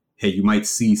saying, hey, you might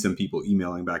see some people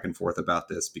emailing back and forth about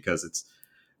this because it's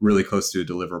really close to a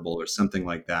deliverable or something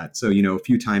like that. So, a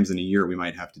few times in a year, we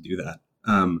might have to do that.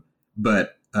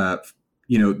 But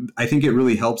I think it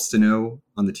really helps to know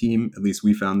on the team, at least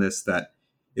we found this, that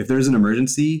if there's an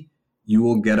emergency, you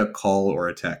will get a call or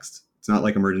a text. It's not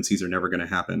like emergencies are never going to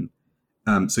happen.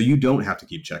 So you don't have to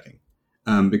keep checking,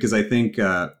 because I think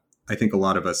a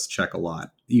lot of us check a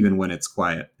lot, even when it's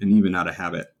quiet and even out of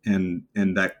habit, and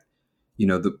that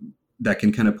that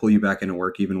can kind of pull you back into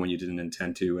work even when you didn't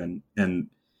intend to, and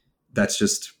that's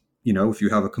just if you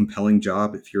have a compelling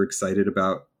job, if you're excited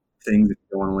about things, if you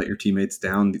don't want to let your teammates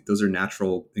down, those are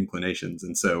natural inclinations,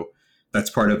 and so that's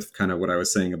part of kind of what I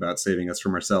was saying about saving us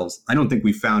from ourselves. I don't think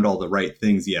we found all the right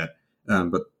things yet,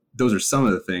 but those are some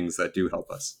of the things that do help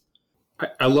us.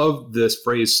 I love this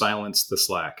phrase, silence the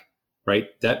Slack, right?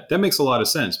 That makes a lot of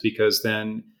sense, because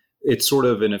then it's sort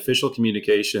of an official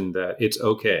communication that it's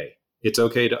okay. It's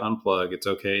okay to unplug. It's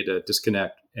okay to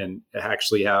disconnect and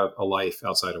actually have a life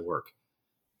outside of work.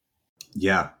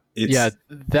 Yeah.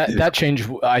 That change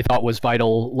I thought was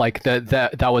vital. Like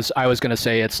that was, I was going to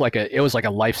say, it was like a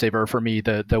lifesaver for me,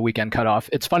 the weekend cutoff.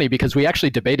 It's funny because we actually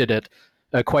debated it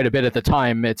quite a bit at the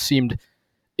time. It seemed,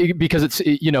 because it's,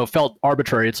 felt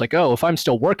arbitrary. It's like, oh, if I'm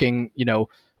still working,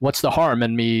 what's the harm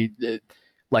in me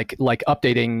like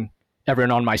updating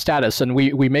everyone on my status? And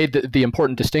we made the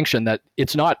important distinction that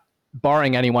it's not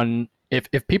barring anyone.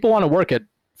 If people want to work at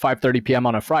 5:30 p.m.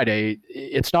 on a Friday,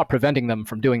 it's not preventing them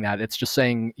from doing that. It's just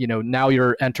saying, now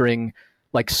you're entering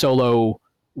like solo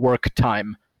work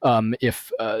time.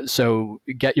 So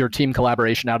get your team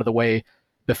collaboration out of the way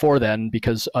before then,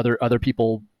 because other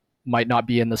people might not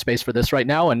be in the space for this right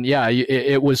now. And yeah,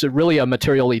 it was really a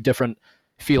materially different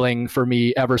feeling for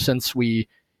me ever since we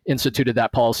instituted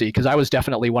that policy, because I was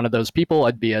definitely one of those people.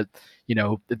 I'd be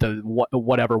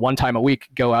whatever, one time a week,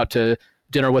 go out to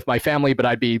dinner with my family, but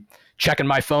I'd be checking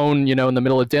my phone, in the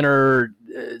middle of dinner,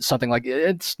 something like,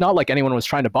 it's not like anyone was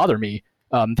trying to bother me.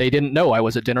 They didn't know I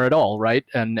was at dinner at all. Right.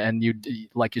 And you,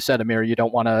 like you said, Amir, you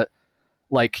don't want to,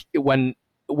 like,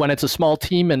 when it's a small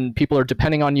team and people are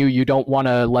depending on you, you don't want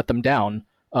to let them down.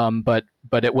 But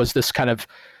it was this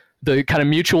the kind of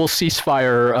mutual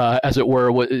ceasefire, as it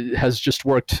were, has just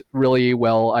worked really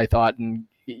well, I thought. And,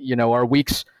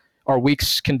 our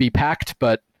weeks can be packed,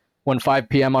 but when 5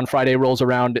 p.m. on Friday rolls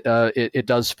around, it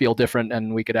does feel different,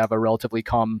 and we could have a relatively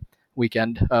calm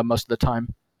weekend most of the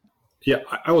time. Yeah,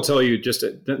 I will tell you, just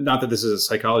not that this is a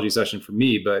psychology session for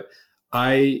me, but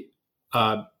I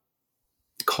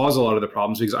cause a lot of the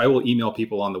problems because I will email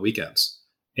people on the weekends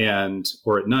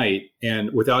or at night,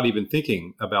 and without even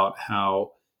thinking about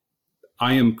how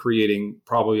I am creating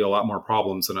probably a lot more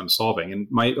problems than I'm solving. And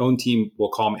my own team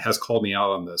has called me out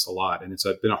on this a lot, and it's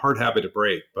been a hard habit to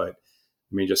break. But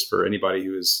I mean, just for anybody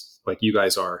who is like you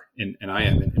guys are, and I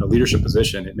am in a leadership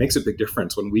position, it makes a big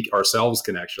difference when we ourselves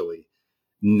can actually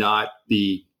not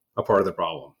be a part of the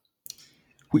problem.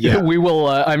 Yeah. We will.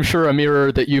 I'm sure,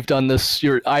 Amir, that you've done this.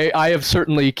 I have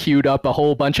certainly queued up a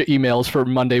whole bunch of emails for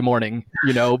Monday morning.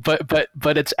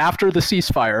 But it's after the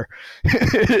ceasefire.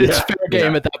 It's fair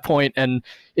game at that point, and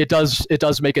it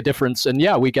does make a difference. And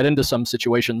yeah, we get into some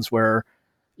situations where,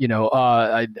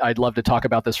 I'd love to talk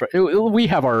about this. We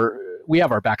have our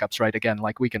backups, right? Again,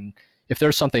 like we can, if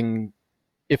there's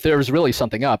really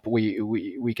something up,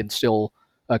 we can still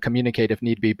communicate if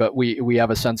need be. But we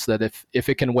have a sense that if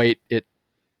it can wait,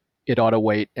 it ought to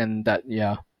wait, and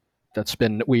that's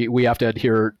been, we have to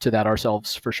adhere to that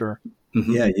ourselves for sure.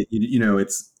 Mm-hmm. Yeah,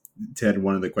 it's, Ted,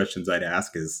 one of the questions I'd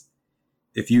ask is,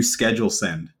 if you schedule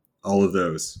send all of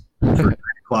those for 9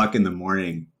 o'clock in the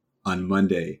morning on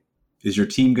Monday, is your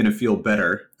team going to feel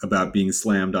better about being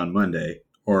slammed on Monday,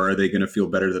 or are they going to feel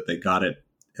better that they got it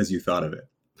as you thought of it?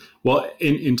 Well,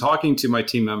 in talking to my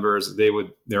team members,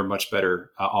 they're much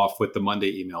better off with the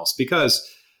Monday emails, because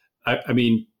I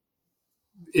mean,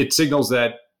 it signals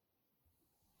that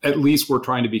at least we're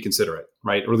trying to be considerate,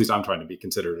 right? Or at least I'm trying to be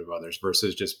considerate of others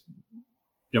versus just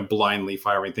blindly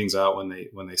firing things out when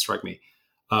they strike me.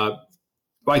 But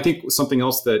I think something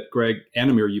else that Greg and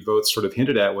Amir, you both sort of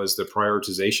hinted at, was the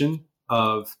prioritization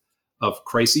of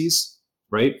crises,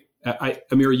 right?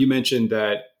 Amir, you mentioned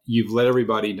that you've let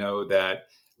everybody know that,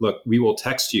 look, we will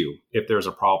text you if there's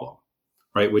a problem,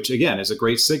 right? Which again is a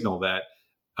great signal that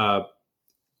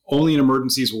only in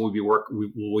emergencies will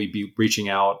we be reaching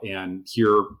out, and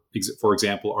here, for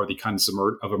example, are the kinds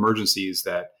of emergencies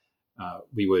that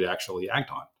we would actually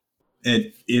act on.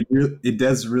 It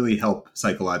does really help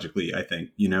psychologically, I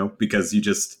think, because you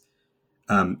just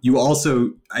You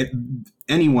also,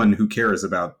 anyone who cares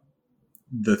about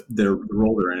the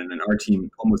role they're in, and our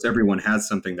team, almost everyone has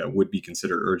something that would be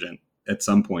considered urgent at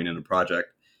some point in a project.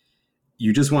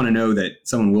 You just want to know that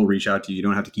someone will reach out to you. You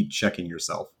don't have to keep checking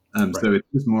yourself. Right. So it's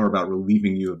just more about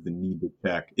relieving you of the need to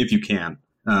check if you can,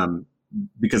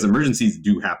 because emergencies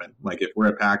do happen. Like if we're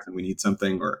at PAX and we need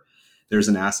something, or there's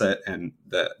an asset and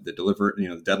the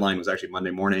the deadline was actually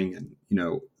Monday morning, and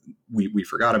we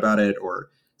forgot about it or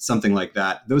something like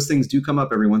that. Those things do come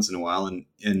up every once in a while, and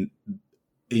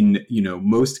in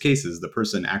most cases the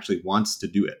person actually wants to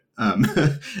do it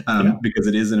because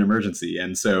it is an emergency.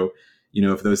 And so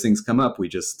if those things come up, we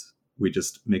just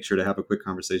make sure to have a quick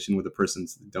conversation with the person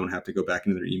so they don't have to go back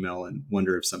into their email and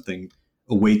wonder if something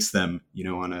awaits them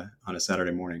on a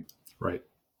Saturday morning. Right.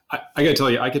 I got to tell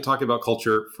you, I could talk about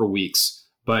culture for weeks,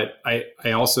 but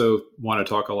I also want to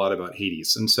talk a lot about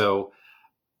Hades. And so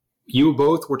you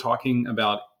both were talking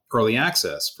about early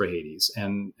access for Hades,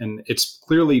 and it's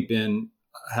clearly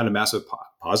had a massive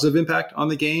positive impact on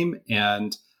the game.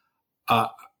 And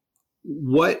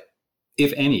what,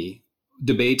 if any,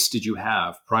 debates did you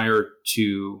have prior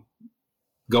to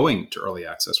going to early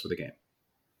access for the game?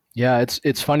 Yeah,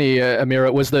 it's funny, Amir.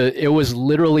 It was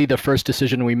literally the first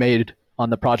decision we made on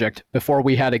the project before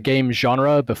we had a game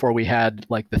genre, before we had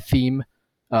like the theme.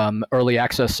 Early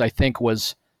access, I think,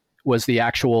 was the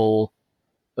actual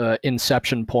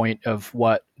inception point of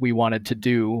what we wanted to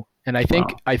do. And I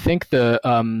think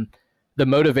the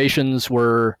motivations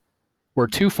were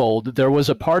twofold. There was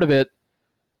a part of it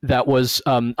that was,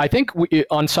 I think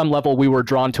on some level we were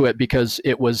drawn to it because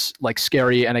it was like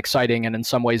scary and exciting and in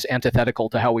some ways antithetical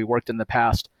to how we worked in the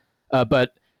past.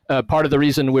 But part of the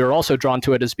reason we were also drawn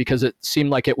to it is because it seemed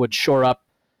like it would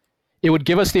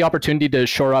give us the opportunity to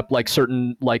shore up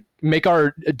make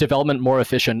our development more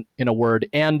efficient, in a word,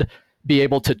 and be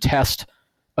able to test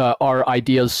our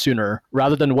ideas sooner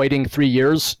rather than waiting 3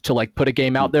 years to put a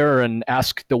game out there and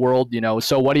ask the world,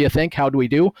 so what do you think? How do we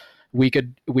do? We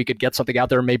could get something out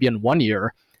there maybe in 1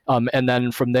 year, and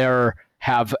then from there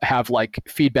have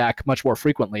feedback much more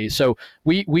frequently. So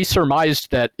we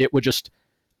surmised that it would just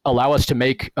allow us to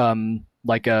make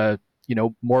a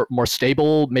more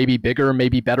stable, maybe bigger,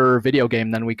 maybe better video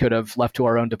game than we could have left to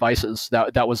our own devices.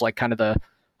 That was kind of the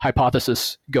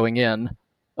hypothesis going in.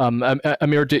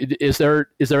 Amir, is there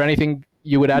anything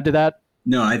you would add to that?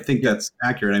 No, I think that's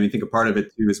accurate. I think a part of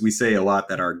it too is we say a lot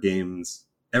that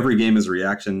every game is a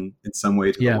reaction in some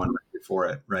way to the one right before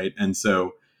it, right? And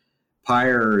so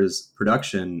Pyre's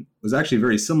production was actually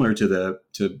very similar to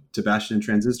Bastion and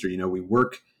Transistor. We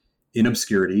work in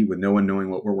obscurity with no one knowing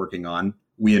what we're working on.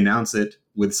 We announce it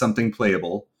with something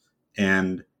playable,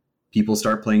 and people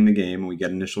start playing the game, and we get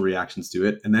initial reactions to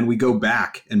it, and then we go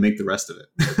back and make the rest of it.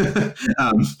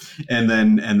 and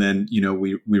then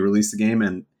we release the game,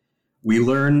 and we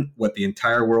learn what the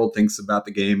entire world thinks about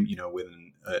the game,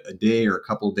 within a day or a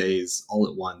couple of days, all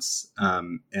at once.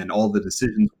 And all the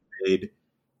decisions we made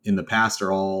in the past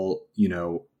are all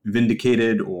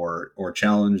vindicated or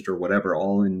challenged or whatever,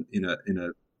 all in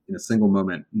a single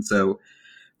moment. And so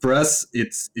for us,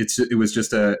 it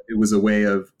was a way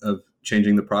of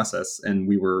changing the process, and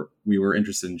we were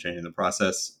interested in changing the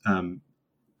process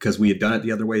because we had done it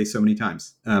the other way so many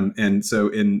times. And so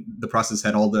in the process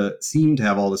seemed to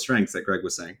have all the strengths that Greg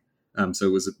was saying.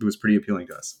 So it was pretty appealing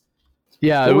to us.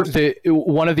 Yeah,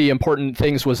 one of the important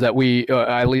things was that we,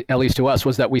 at least to us,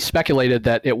 was that we speculated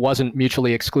that it wasn't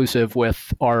mutually exclusive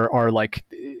with our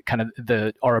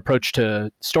our approach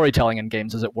to storytelling in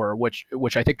games, as it were, which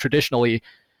I think traditionally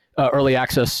early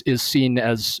access is seen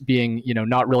as being,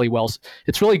 not really well.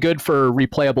 It's really good for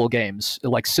replayable games,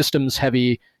 like systems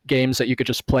heavy games that you could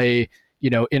just play,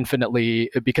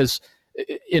 infinitely, because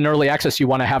in early access, you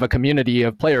want to have a community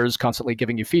of players constantly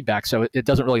giving you feedback. So it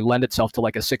doesn't really lend itself to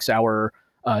a 6-hour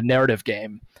narrative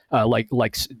game, like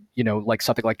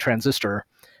something like Transistor.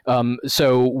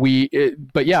 So we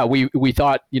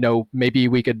thought, maybe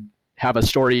we could have a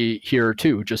story here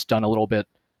too, just done a little bit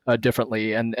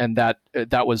differently. And that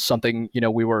was something,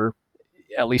 we were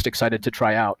at least excited to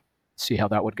try out, see how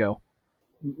that would go.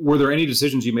 Were there any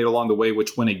decisions you made along the way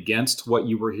which went against what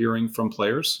you were hearing from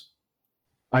players?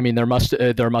 There must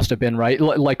have been, right?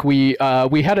 We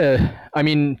had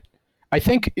I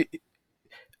think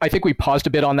we paused a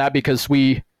bit on that because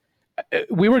we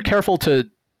were careful to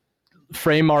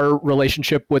frame our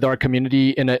relationship with our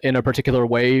community in a particular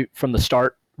way from the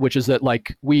start, which is that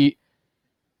we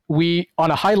on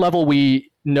a high level,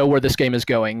 we know where this game is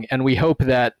going, and we hope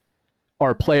that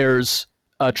our players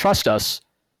trust us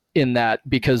in that,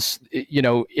 because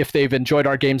if they've enjoyed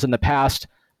our games in the past,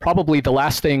 probably the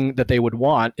last thing that they would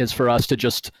want is for us to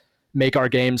just make our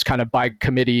games kind of by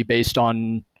committee based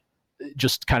on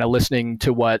just kind of listening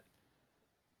to what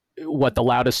the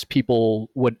loudest people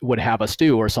would have us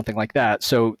do or something like that.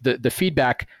 So the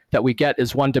feedback that we get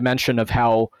is one dimension of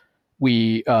how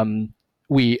we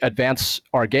advance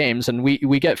our games, and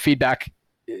we get feedback,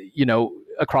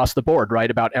 across the board, right,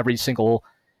 about every single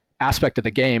aspect of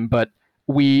the game. But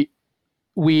we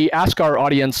ask our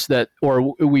audience that,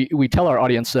 or we tell our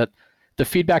audience that the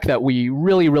feedback that we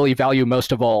really, really value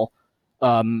most of all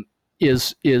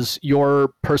is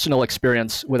your personal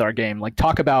experience with our game. Like,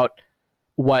 talk about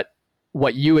what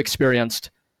you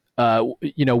experienced.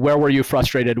 Where were you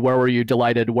frustrated? Where were you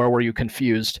delighted? Where were you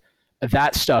confused?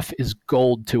 That stuff is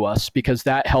gold to us, because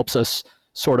that helps us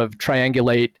sort of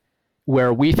triangulate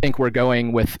where we think we're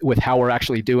going with how we're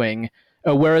actually doing.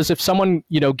 Whereas if someone,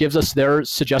 gives us their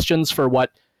suggestions for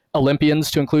what Olympians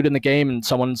to include in the game, and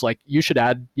someone's like, you should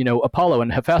add, Apollo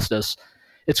and Hephaestus,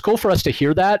 it's cool for us to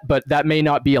hear that, but that may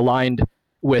not be aligned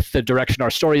with the direction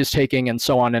our story is taking and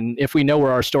so on. And if we know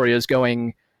where our story is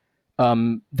going,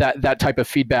 that type of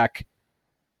feedback,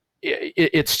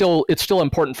 it's still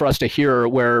important for us to hear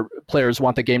where players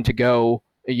want the game to go,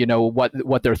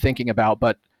 what they're thinking about.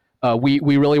 But we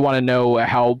really want to know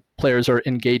how players are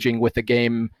engaging with the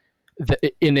game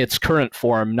in its current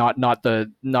form, not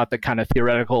the kind of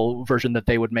theoretical version that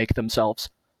they would make themselves.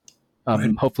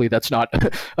 Right. Hopefully that's not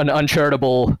an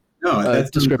uncharitable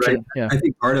description. Yeah. I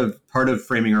think part of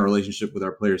framing our relationship with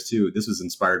our players too, this was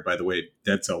inspired by the way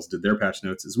Dead Cells did their patch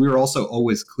notes, is we were also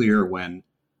always clear when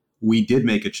we did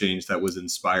make a change that was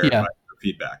inspired by their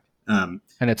feedback. And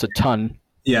it's a ton.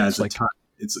 Yeah, it's a ton.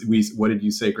 What did you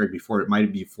say, Greg, before? It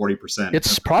might be 40%.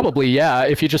 It's probably,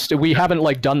 if you we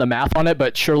haven't done the math on it,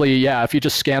 but surely, if you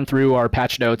just scan through our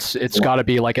patch notes, it's got to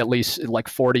be at least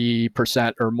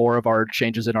 40% or more of our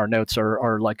changes in our notes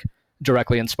are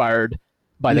directly inspired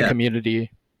by the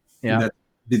community. Yeah.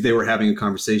 They were having a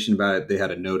conversation about it. They had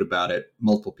a note about it.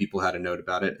 Multiple people had a note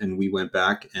about it. And we went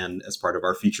back, and as part of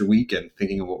our feature week and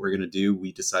thinking of what we're going to do,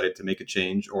 we decided to make a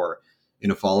change, or in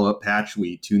a follow-up patch,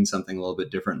 we tuned something a little bit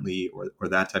differently, or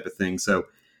that type of thing. So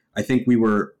I think we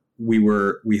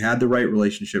had the right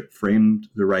relationship framed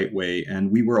the right way,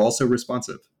 and we were also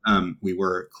responsive. We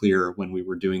were clear when we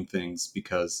were doing things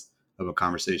because of a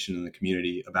conversation in the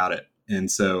community about it. And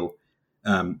so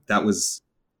that was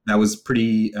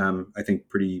pretty, I think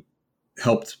pretty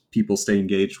helped people stay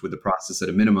engaged with the process at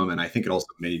a minimum. And I think it also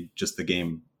made just the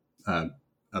game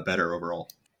better overall.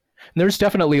 There's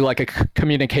definitely a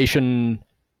communication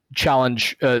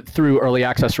challenge through early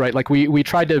access, right? We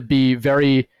tried to be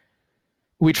very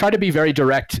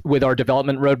direct with our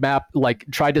development roadmap,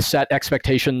 tried to set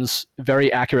expectations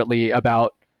very accurately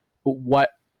about what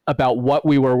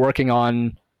we were working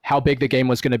on, how big the game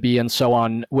was going to be, and so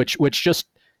on, which just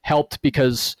helped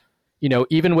because,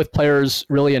 even with players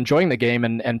really enjoying the game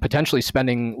and potentially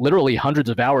spending literally hundreds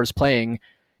of hours playing,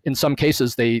 in some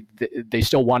cases they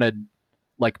still wanted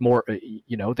more,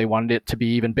 they wanted it to be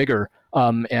even bigger,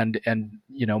 and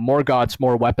more gods,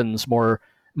 more weapons, more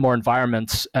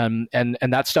environments, and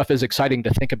that stuff is exciting to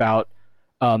think about.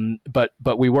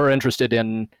 But we were interested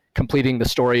in completing the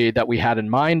story that we had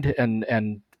in mind,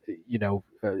 and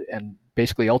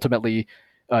basically ultimately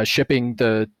shipping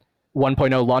the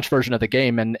 1.0 launch version of the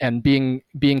game, and being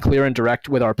clear and direct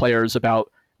with our players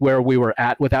about where we were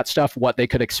at with that stuff, what they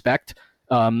could expect.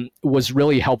 Was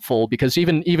really helpful, because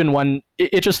even when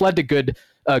it just led to good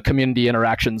community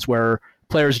interactions where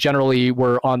players generally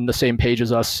were on the same page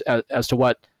as us as to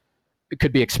what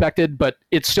could be expected, but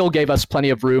it still gave us plenty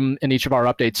of room in each of our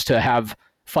updates to have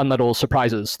fun little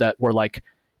surprises that were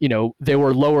they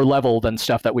were lower level than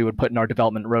stuff that we would put in our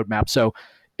development roadmap. So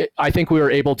I think we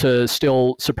were able to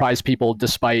still surprise people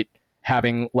despite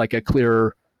having a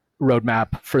clear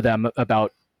roadmap for them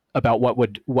about what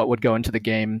would go into the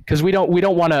game, because we don't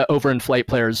want to overinflate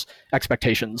players'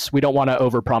 expectations. We don't want to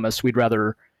overpromise. We'd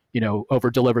rather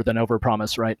overdeliver than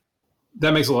overpromise, right?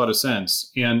 That makes a lot of sense.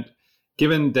 And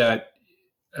given that,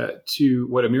 to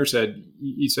what Amir said,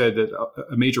 he said that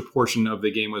a major portion of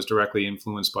the game was directly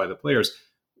influenced by the players.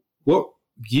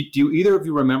 Do either of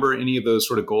you remember any of those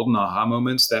sort of golden aha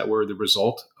moments that were the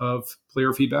result of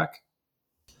player feedback?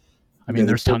 I mean,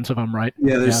 there's tons of them, right?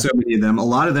 Yeah, there's so many of them. A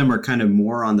lot of them are kind of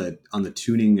more on the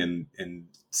tuning and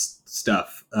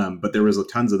stuff, but there was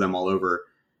tons of them all over.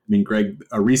 I mean, Greg,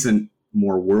 a recent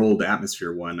more world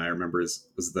atmosphere one I remember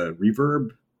was the reverb,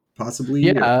 possibly.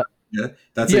 Yeah,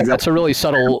 that's a really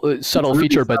subtle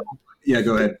feature, but. Yeah,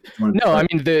 go ahead. No, I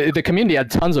mean, the community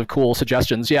had tons of cool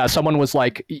suggestions. Yeah, someone was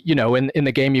in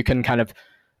the game you can kind of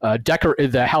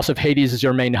decorate the House of Hades is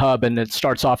your main hub, and it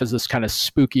starts off as this kind of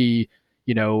spooky,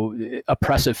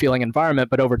 oppressive feeling environment,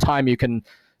 but over time you can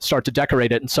start to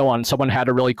decorate it and so on. Someone had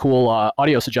a really cool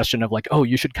audio suggestion of like, oh,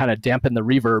 you should kind of dampen the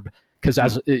reverb, because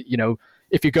as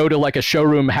if you go to like a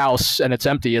showroom house and it's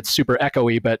empty, it's super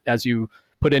echoey, but as you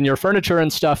put in your furniture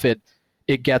and stuff, it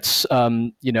gets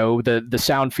the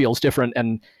sound feels different,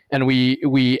 and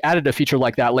we added a feature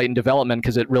like that late in development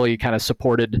because it really kind of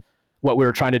supported what we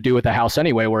were trying to do with the house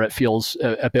anyway, where it feels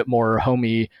a bit more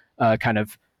homey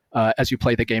as you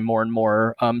play the game more and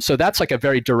more. So that's like a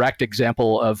very direct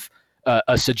example of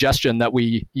a suggestion that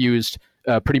we used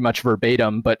pretty much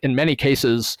verbatim. But in many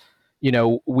cases,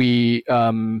 we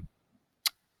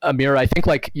Amir, I think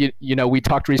we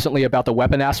talked recently about the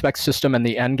weapon aspect system and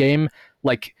the end game.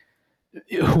 Like,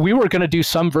 we were going to do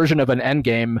some version of an end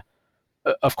game,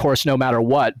 of course, no matter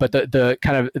what, but the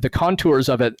kind of the contours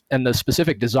of it and the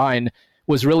specific design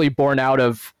was really born out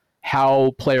of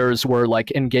how players were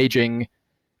like engaging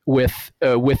with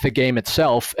the game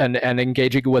itself and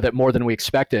engaging with it more than we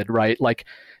expected, right? Like,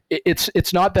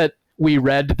 it's not that we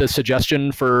read the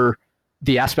suggestion for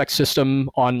the aspect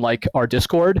system on like our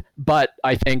Discord, but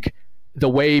I think the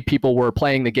way people were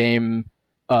playing the game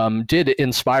did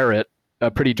inspire it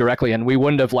pretty directly, and we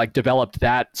wouldn't have like developed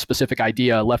that specific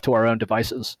idea left to our own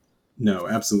devices. No,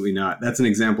 absolutely not. That's an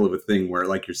example of a thing where,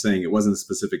 like you're saying, it wasn't a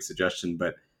specific suggestion,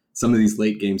 but some of these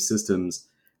late game systems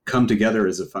come together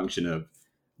as a function of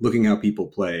looking how people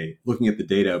play, looking at the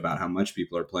data about how much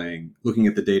people are playing, looking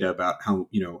at the data about how,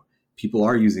 people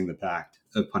are using the Pact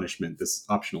of Punishment, this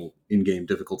optional in-game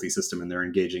difficulty system, and they're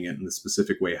engaging it in the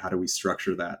specific way. How do we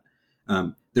structure that?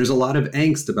 There's a lot of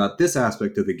angst about this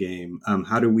aspect of the game.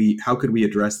 How could we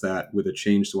address that with a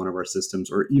change to one of our systems,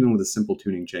 or even with a simple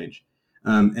tuning change?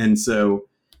 And so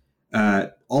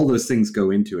all those things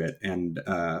go into it, and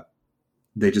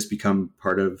they just become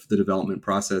part of the development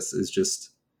process. Is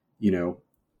just,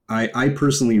 I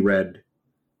personally read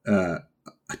a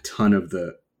ton of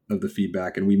the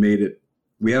feedback, and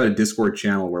we have a Discord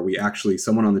channel where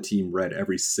someone on the team read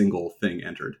every single thing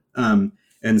entered.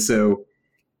 And so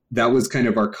that was kind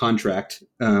of our contract.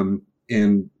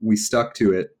 And we stuck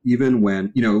to it, even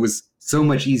when, it was so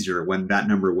much easier when that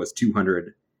number was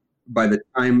 200. By the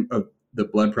time of the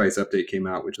blood price update came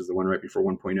out, which is the one right before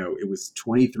 1.0, it was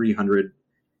 2,300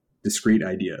 discrete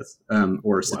ideas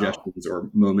or suggestions or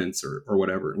moments or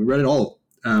whatever. And we read it all.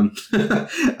 And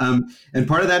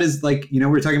part of that is like, we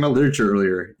were talking about literature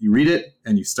earlier. You read it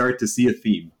and you start to see a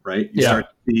theme, right?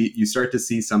 You start to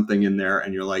see something in there,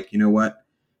 and you're like, you know what?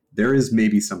 There is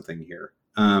maybe something here.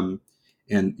 And,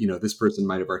 this person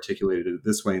might have articulated it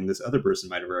this way, and this other person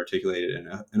might have articulated it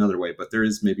in another way, but there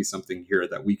is maybe something here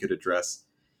that we could address.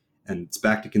 And it's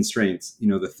back to constraints.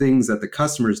 The things that the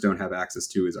customers don't have access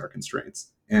to is our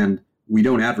constraints. And we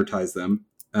don't advertise them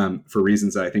for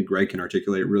reasons that I think Greg can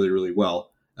articulate really, really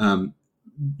well.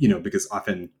 Because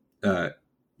often,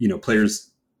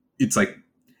 players, it's like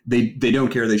they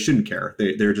don't care, they shouldn't care.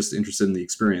 They're just interested in the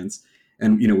experience.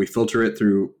 And, we filter it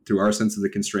through our sense of the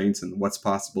constraints and what's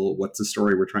possible, what's the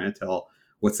story we're trying to tell,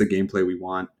 what's the gameplay we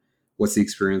want, what's the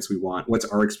experience we want, what's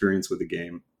our experience with the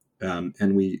game.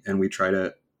 And we try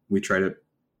to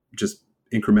just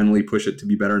incrementally push it to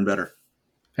be better and better.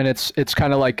 And it's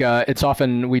kind of like, it's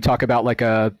often we talk about like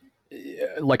a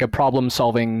problem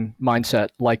solving mindset.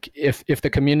 Like if the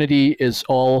community is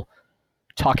all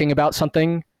talking about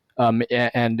something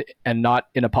and not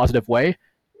in a positive way,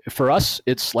 for us,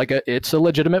 it's a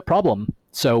legitimate problem.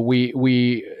 So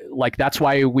we like, that's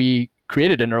why we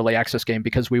created an early access game,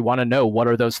 because we want to know what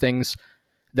are those things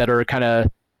that are kind of,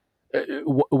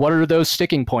 what are those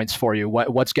sticking points for you?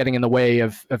 What's getting in the way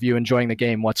of you enjoying the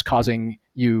game? What's causing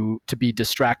you to be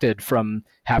distracted from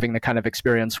having the kind of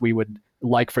experience we would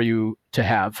like for you to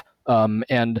have?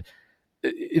 And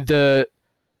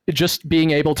just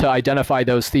being able to identify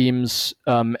those themes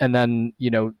and then,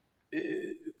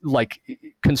 like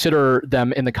consider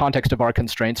them in the context of our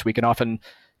constraints, we can often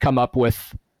come up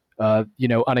with,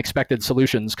 unexpected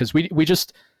solutions, because we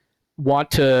just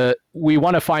want to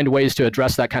find ways to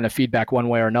address that kind of feedback one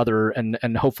way or another,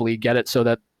 and hopefully get it so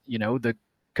that, the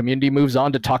community moves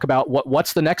on to talk about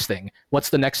what's the next thing. What's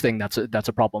the next thing that's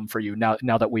a problem for you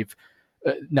now that we've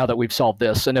solved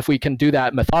this. And if we can do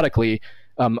that methodically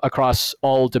across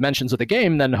all dimensions of the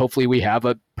game, then hopefully we have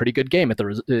a pretty good game at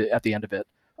the end of it.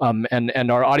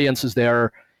 And our audience is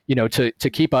there, to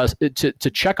keep us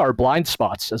to check our blind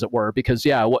spots, as it were, because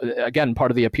again,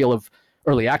 part of the appeal of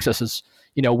early access is,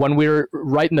 when we're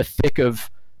right in the thick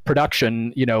of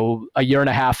production, a year and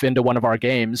a half into one of our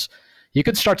games, you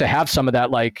could start to have some of that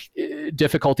like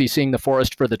difficulty seeing the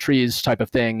forest for the trees type of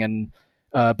thing. And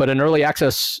but an early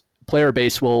access player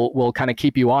base will kind of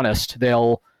keep you honest.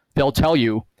 They'll tell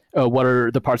you, what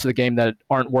are the parts of the game that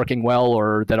aren't working well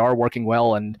or that are working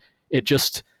well. And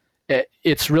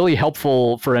it's really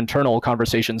helpful for internal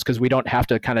conversations because we don't have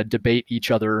to kind of debate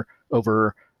each other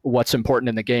over what's important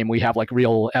in the game. We have like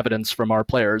real evidence from our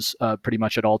players pretty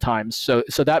much at all times. So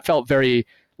that felt very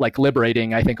like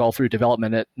liberating, I think, all through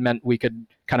development. It meant we could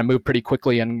kind of move pretty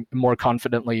quickly and more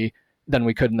confidently than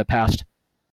we could in the past.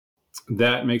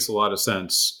 That makes a lot of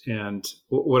sense. And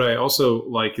what I also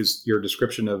like is your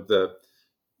description of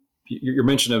your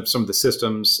mention of some of the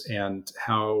systems and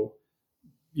how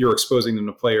you're exposing them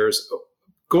to players.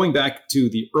 Going back to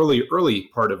the early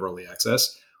part of early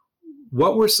access,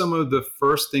 what were some of the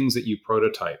first things that you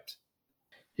prototyped?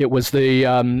 It was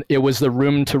the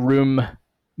room to room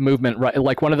movement, right?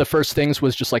 Like one of the first things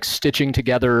was just like stitching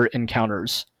together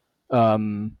encounters,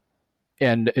 and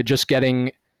just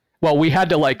getting. Well, we had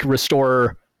to like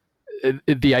restore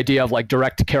the idea of like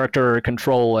direct character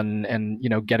control and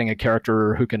getting a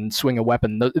character who can swing a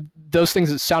weapon. Those things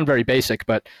that sound very basic,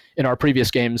 but in our previous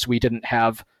games we didn't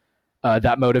have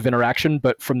that mode of interaction.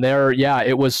 But from there, yeah,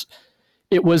 it was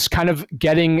kind of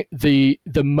getting the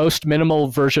most minimal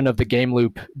version of the game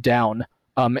loop down.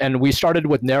 And we started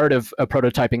with narrative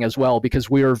prototyping as well,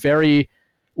 because we were very,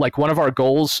 like, one of our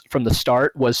goals from the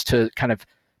start was to kind of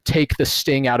take the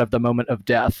sting out of the moment of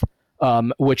death,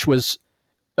 which was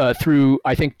through,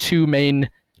 I think, two main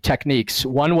techniques.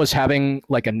 One was having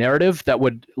like a narrative that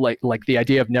would like the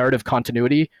idea of narrative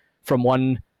continuity from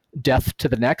one death to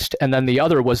the next. And then the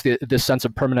other was this sense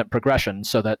of permanent progression,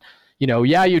 so that,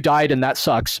 you died and that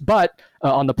sucks, but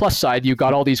on the plus side, you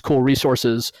got all these cool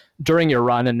resources during your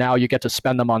run, and now you get to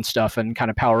spend them on stuff and kind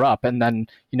of power up, and then,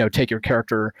 take your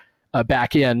character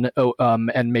back in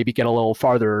and maybe get a little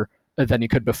farther than you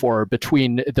could before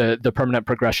between the permanent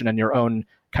progression and your own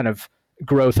kind of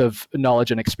growth of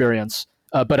knowledge and experience.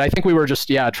 But I think we were just,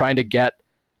 trying to get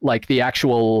like the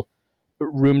actual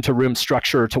room to room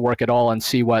structure to work at all and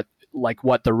see what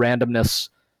the randomness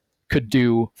could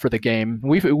do for the game.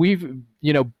 We've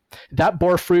that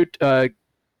bore fruit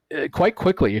quite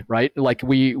quickly, right? Like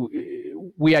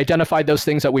we identified those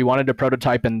things that we wanted to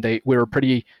prototype, and we were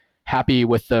pretty happy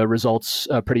with the results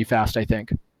pretty fast, I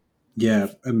think. Yeah,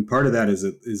 and part of that is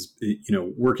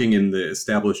working in the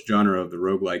established genre of the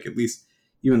roguelike. At least,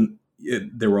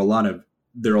 there are a lot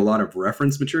of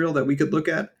reference material that we could look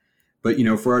at. But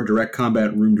for our direct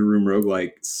combat room to room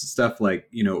roguelike stuff, like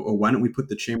why don't we put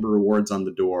the chamber rewards on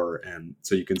the door, and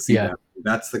so you can see that.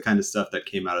 That's the kind of stuff that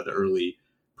came out of the early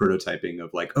prototyping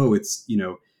of like, it's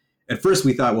at first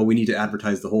we thought, well, we need to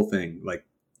advertise the whole thing, like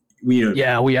we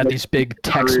had these big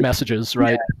text messages,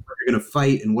 right? You're going to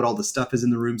fight and what all the stuff is in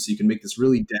the room, so you can make this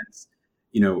really dense,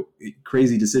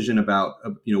 crazy decision about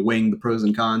weighing the pros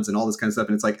and cons and all this kind of stuff.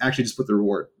 And it's like, actually just put the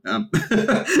reward,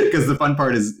 because the fun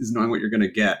part is knowing what you're going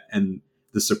to get, and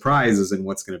the surprise is in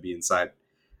what's going to be inside.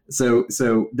 So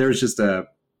there's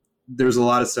a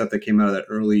lot of stuff that came out of that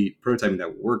early prototyping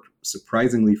that worked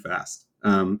surprisingly fast.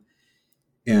 And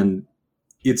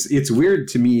it's weird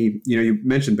to me, you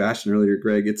mentioned Bastion earlier,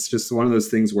 Greg. It's just one of those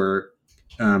things where,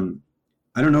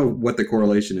 I don't know what the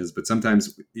correlation is, but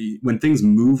sometimes when things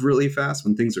move really fast,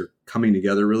 when things are coming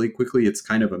together really quickly, it's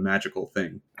kind of a magical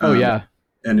thing.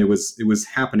 And it was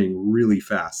happening really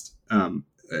fast in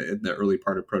the early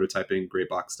part of prototyping gray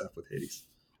box stuff with Hades.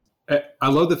 I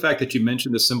love the fact that you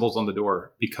mentioned the symbols on the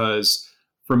door, because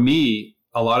for me,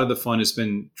 a lot of the fun has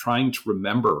been trying to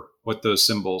remember what those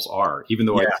symbols are. Even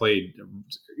though I played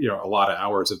a lot of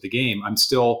hours of the game, I'm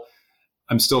still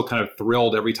kind of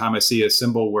thrilled every time I see a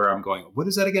symbol where I'm going, what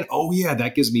is that again? Oh yeah,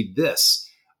 that gives me this.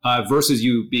 Versus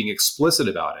you being explicit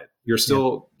about it. You're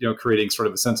still, creating sort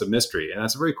of a sense of mystery. And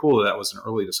that's very cool that was an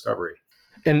early discovery.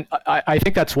 And I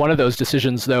think that's one of those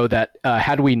decisions, though, that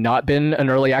had we not been an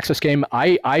early access game,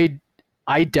 I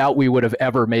doubt we would have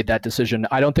ever made that decision.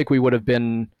 I don't think we would have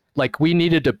been, like, we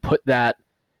needed to put that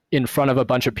in front of a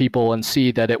bunch of people and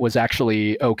see that it was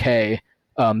actually okay,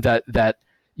 that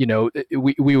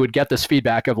we would get this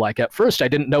feedback of like, at first I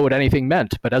didn't know what anything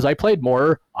meant, but as I played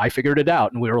more, I figured it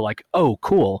out. And we were like, oh,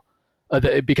 cool.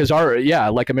 Because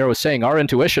like Amir was saying, our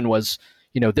intuition was,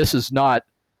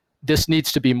 this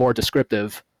needs to be more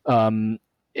descriptive. And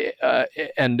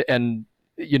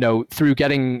through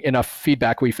getting enough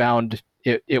feedback, we found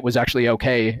it was actually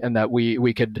okay. And that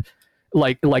we could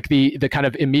like the kind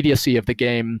of immediacy of the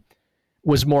game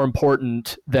was more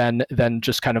important than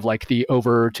just kind of like the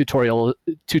over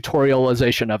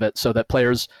tutorialization of it, so that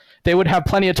players, they would have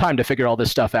plenty of time to figure all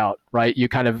this stuff out, right? You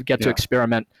kind of get to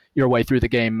experiment your way through the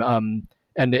game.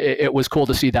 And it was cool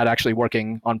to see that actually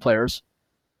working on players.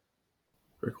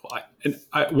 Very cool.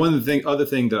 Other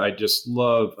thing that I just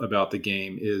love about the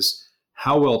game is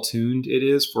how well tuned it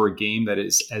is for a game that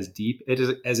is as deep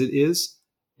as it is.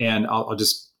 And I'll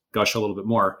just gush a little bit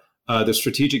more. The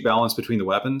strategic balance between the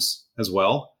weapons as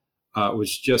well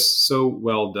was just so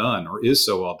well done, or is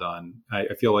so well done.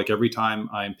 I feel like every time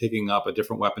I'm picking up a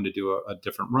different weapon to do a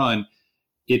different run,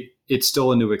 it's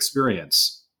still a new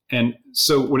experience. And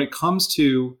so when it comes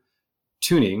to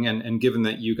tuning, and given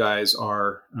that you guys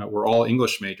we're all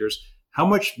English majors, how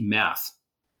much math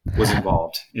was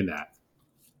involved in that?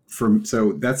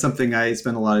 So that's something I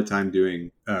spend a lot of time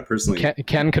doing personally.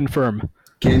 Can confirm.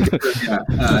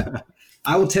 Yeah.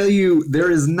 I will tell you,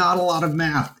 there is not a lot of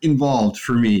math involved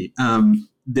for me.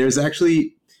 There's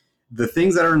actually the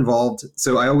things that are involved.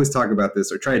 So I always talk about this,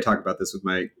 or try to talk about this with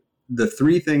the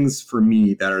three things for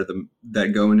me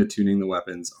that go into tuning the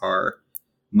weapons are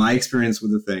my experience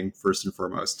with the thing first and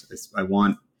foremost. I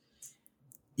want,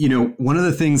 one of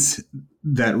the things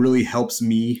that really helps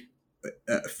me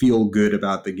feel good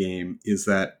about the game is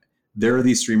that there are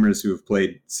these streamers who have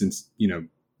played since,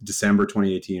 December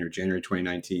 2018 or January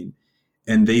 2019.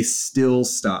 And they still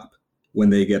stop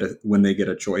when they get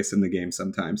a choice in the game.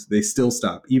 Sometimes they still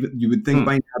stop. Even you would think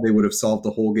by now they would have solved the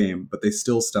whole game, but they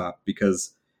still stop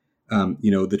because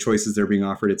the choices they're being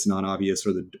offered, it's not obvious,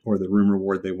 or the room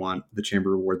reward they want, the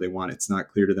chamber reward they want, it's not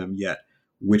clear to them yet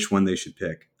which one they should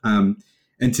pick. And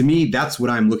to me, that's what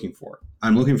I'm looking for.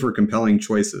 I'm looking for compelling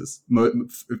choices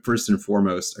first and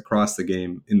foremost across the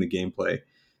game in the gameplay.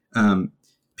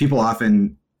 People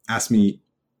often ask me,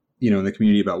 in the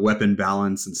community about weapon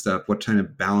balance and stuff, what kind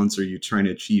of balance are you trying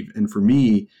to achieve? And for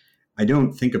me, I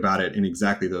don't think about it in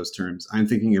exactly those terms. I'm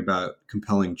thinking about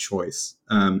compelling choice.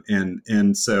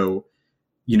 And so,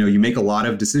 you make a lot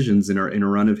of decisions in a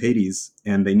run of Hades,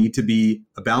 and they need to be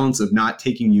a balance of not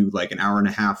taking you like an hour and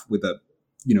a half with a,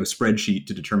 spreadsheet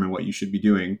to determine what you should be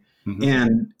doing.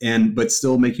 Mm-hmm. But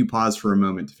still make you pause for a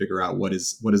moment to figure out what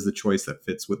is the choice that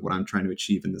fits with what I'm trying to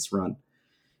achieve in this run.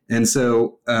 And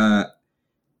so,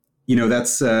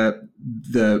 that's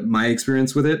my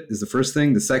experience with it is the first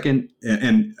thing. The second,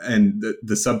 and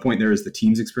the sub point there is the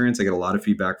team's experience. I get a lot of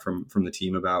feedback from the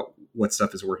team about what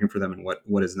stuff is working for them and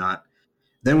what is not.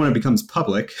 Then when it becomes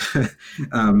public,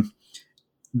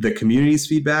 the community's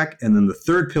feedback. And then the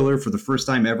third pillar for the first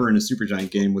time ever in a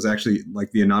Supergiant game was actually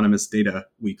like the anonymous data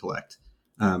we collect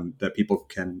that people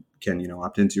can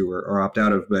opt into or opt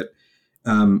out of. But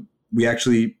we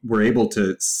actually were able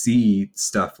to see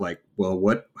stuff like, well,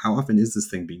 how often is this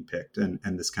thing being picked and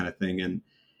this kind of thing.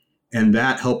 And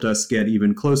that helped us get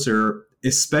even closer,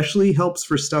 especially helps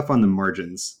for stuff on the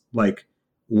margins, like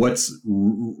what's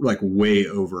like way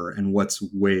over and what's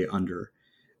way under.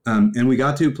 And we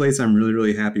got to a place I'm really,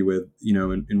 really happy with, in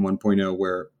 1.0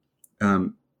 where,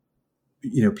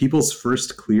 people's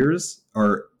first clears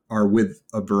are with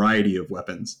a variety of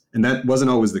weapons. And that wasn't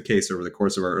always the case over the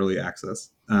course of our early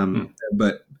access.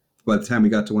 But by the time we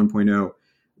got to 1.0,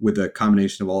 with a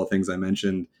combination of all the things I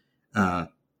mentioned, a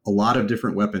lot of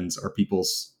different weapons are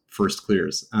people's first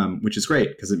clears, which is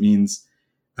great because it means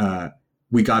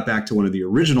we got back to one of the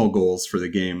original goals for the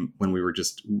game when we were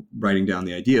just writing down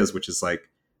the ideas, which is like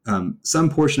some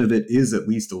portion of it is at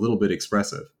least a little bit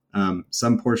expressive.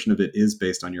 Some portion of it is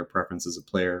based on your preference as a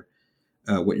player.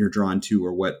 What you're drawn to,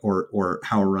 or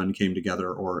how a run came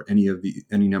together, or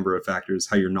any number of factors,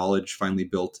 how your knowledge finally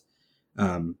built,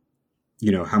 how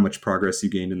much progress you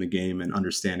gained in the game and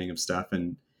understanding of stuff,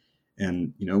 and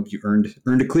you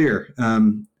earned a clear.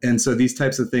 And so these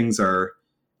types of things are,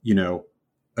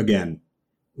 again,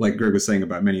 like Greg was saying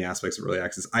about many aspects of early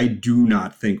access, I do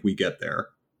not think we get there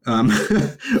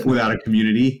without a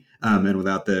community and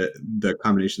without the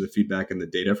combination of the feedback and the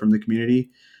data from the community.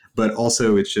 But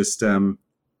also, it's just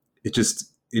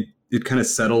it kind of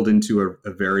settled into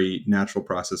a very natural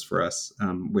process for us,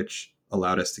 which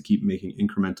allowed us to keep making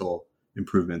incremental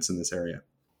improvements in this area.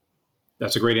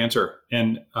 That's a great answer.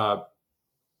 And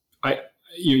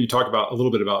you talk about a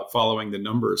little bit about following the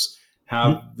numbers.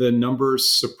 Have the numbers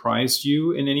surprised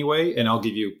you in any way? And I'll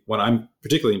give you what I'm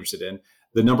particularly interested in: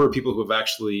 the number of people who have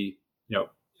actually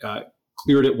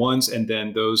cleared it once, and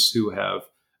then those who have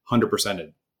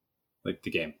 100%ed like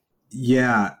the game.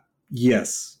 Yeah.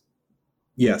 Yes.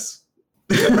 Okay.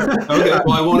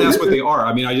 Well, I won't ask what they are.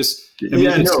 I mean,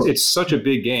 it's such a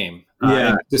big game.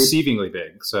 Deceivingly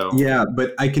big. So yeah,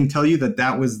 but I can tell you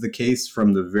that was the case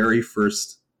from the very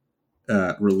first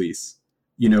release.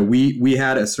 We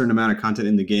had a certain amount of content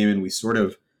in the game, and we sort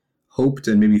of hoped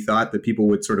and maybe thought that people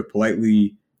would sort of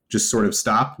politely just sort of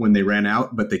stop when they ran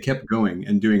out, but they kept going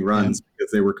and doing runs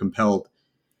because they were compelled.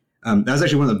 That was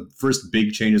actually one of the first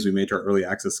big changes we made to our early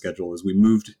access schedule. Is we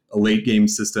moved a late game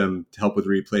system to help with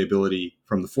replayability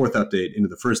from the fourth update into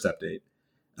the first update.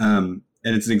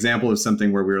 it's an example of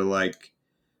something where we were like,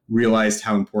 realized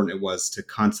how important it was to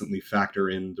constantly factor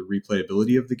in the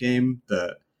replayability of the game,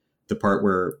 the part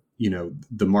where, you know,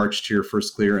 the march to your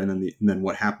first clear, and then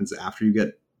what happens after you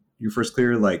get your first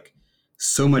clear. Like,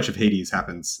 so much of Hades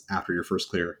happens after your first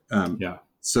clear.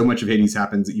 So much of Hades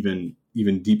happens even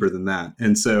deeper than that.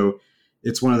 And so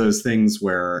it's one of those things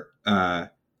where,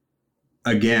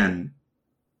 again,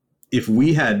 if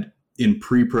we had in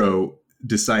pre-pro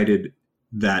decided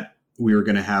that we were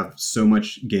going to have so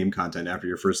much game content after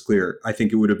your first clear, I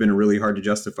think it would have been really hard to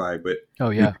justify. But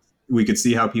we could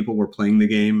see how people were playing the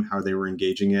game, how they were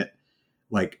engaging it,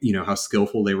 like, you know, how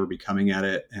skillful they were becoming at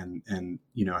it, and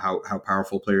you know, how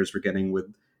powerful players were getting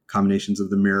with combinations of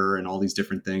the mirror and all these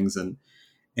different things, and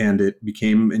it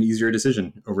became an easier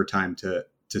decision over time to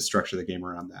structure the game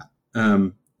around that.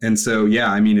 And so,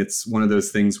 yeah, I mean, it's one of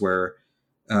those things where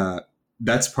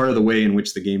that's part of the way in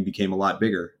which the game became a lot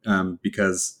bigger,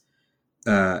 because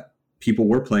people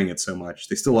were playing it so much.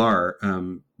 They still are.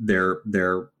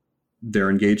 They're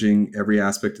engaging every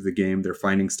aspect of the game. They're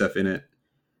finding stuff in it.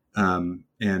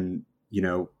 And, you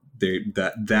know,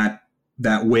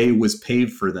 that way was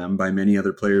paved for them by many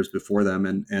other players before them.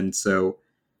 And so,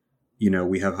 you know,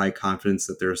 we have high confidence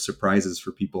that there are surprises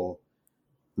for people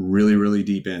really, really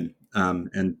deep in.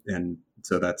 And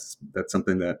so that's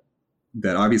something that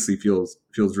obviously feels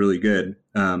really good,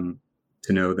 to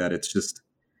know that it's just,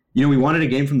 you know, we wanted a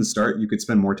game from the start. You could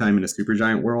spend more time in a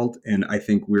Supergiant world. And I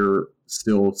think we're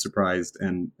still surprised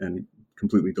and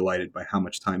completely delighted by how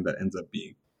much time that ends up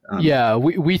being.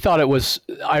 We thought it was,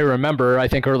 I remember, I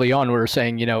think early on we were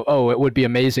saying, you know, oh, it would be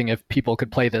amazing if people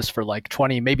could play this for like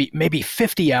 20, maybe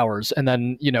 50 hours. And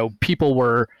then, you know, people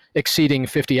were exceeding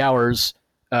 50 hours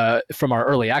from our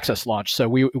early access launch. So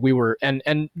we were,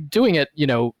 and doing it, you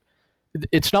know,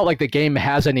 it's not like the game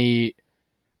has any,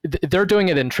 they're doing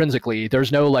it intrinsically.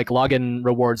 There's no like login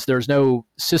rewards. There's no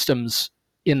systems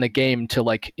in the game to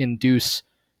like induce,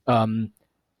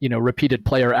 you know, repeated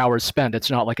player hours spent. It's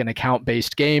not like an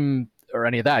account-based game or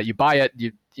any of that. You buy it,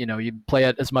 you know, you play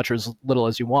it as much or as little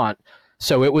as you want.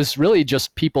 So it was really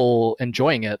just people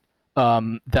enjoying it.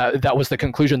 That was the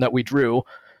conclusion that we drew.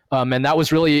 And that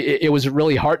was really, it was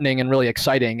really heartening and really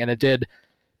exciting. And it did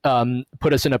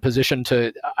put us in a position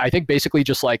to, I think, basically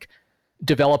just like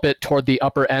develop it toward the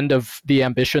upper end of the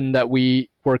ambition that we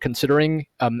were considering.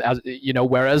 As you know,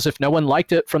 whereas if no one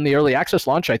liked it from the early access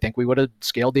launch, I think we would have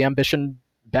scaled the ambition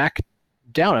back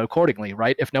down accordingly,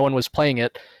 right? If no one was playing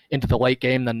it into the late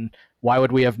game, then why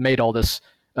would we have made all this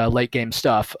late game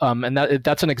stuff? And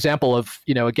that's an example of,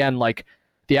 you know, again, like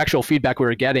the actual feedback we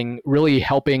were getting really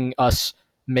helping us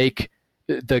make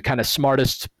the kind of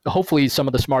smartest, hopefully some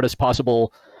of the smartest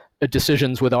possible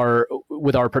decisions with our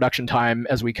production time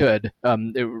as we could.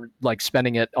 Like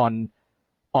spending it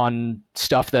on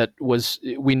stuff that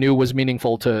we knew was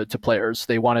meaningful to players.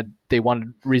 They wanted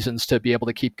reasons to be able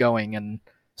to keep going, and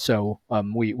so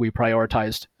we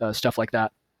prioritized stuff like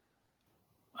that.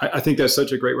 I think that's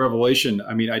such a great revelation.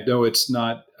 I mean, I know it's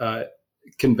not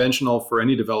conventional for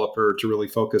any developer to really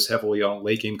focus heavily on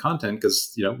late game content,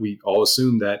 because, you know, we all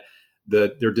assume that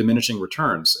they're diminishing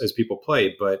returns as people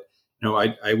play. But, you know,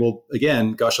 I will,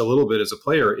 again, gush a little bit as a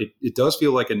player. It does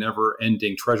feel like a never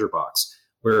ending treasure box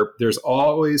where there's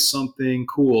always something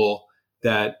cool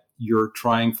that you're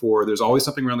trying for. There's always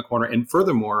something around the corner. And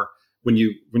furthermore, when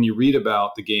you read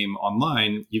about the game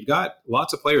online, you've got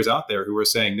lots of players out there who are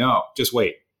saying, no, just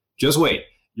wait.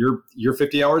 You're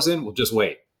 50 hours in. Well, just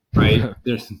wait, right?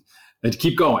 And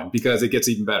keep going, because it gets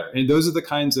even better. And that's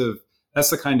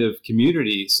the kind of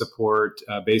community support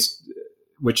based,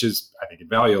 which is, I think,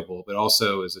 invaluable, but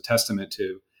also is a testament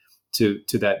to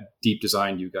that deep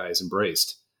design you guys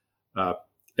embraced.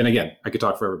 And again, I could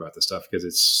talk forever about this stuff because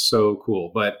it's so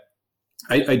cool. But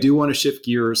I do want to shift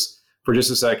gears for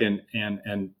just a second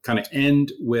and kind of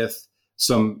end with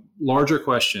some larger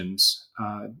questions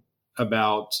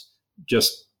about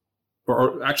just,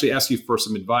 or actually ask you for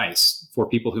some advice for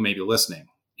people who may be listening.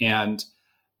 And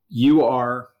you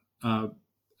are an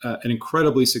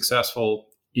incredibly successful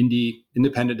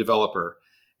independent developer.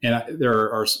 And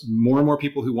there are more and more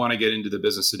people who want to get into the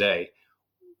business today.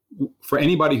 For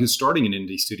anybody who's starting an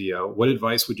indie studio, what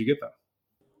advice would you give them?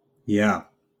 Yeah,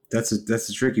 that's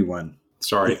a tricky one.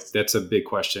 Sorry, that's a big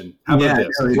question. How about this?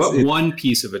 No, what one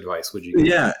piece of advice would you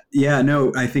give?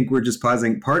 No, I think we're just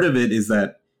pausing. Part of it is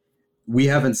that we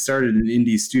haven't started an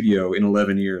indie studio in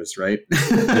 11 years, right?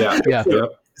 Yeah.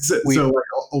 So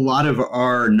a lot of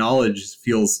our knowledge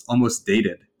feels almost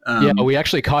dated. We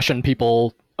actually caution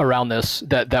people around this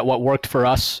that what worked for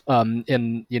us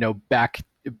in, you know, back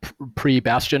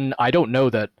pre-Bastion, I don't know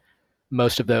that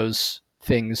most of those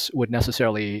things would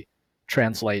necessarily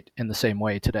translate in the same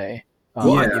way today.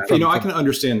 I can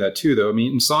understand that too, though. I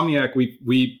mean, Insomniac,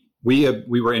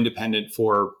 we were independent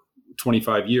for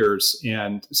 25 years,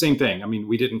 and same thing. I mean,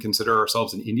 we didn't consider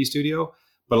ourselves an indie studio,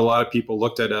 but a lot of people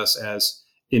looked at us as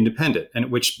independent,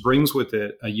 and which brings with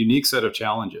it a unique set of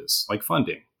challenges like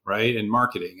funding, right, and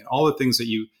marketing, and all the things that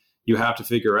you have to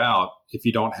figure out if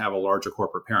you don't have a larger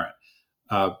corporate parent.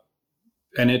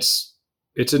 And it's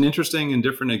an interesting and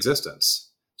different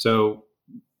existence. So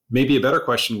maybe a better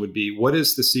question would be, what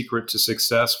is the secret to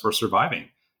success for surviving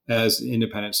as an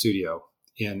independent studio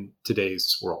in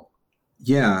today's world?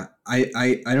 Yeah,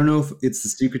 I don't know if it's the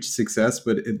secret to success,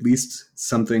 but at least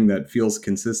something that feels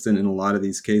consistent in a lot of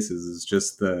these cases is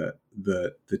just the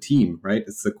team, right?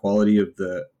 It's the quality of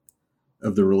the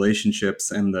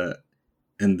relationships and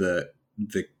the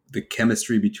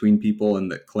chemistry between people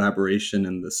and the collaboration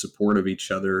and the support of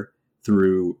each other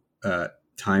through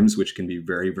times which can be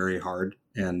very, very hard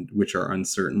and which are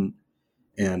uncertain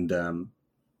and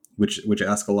which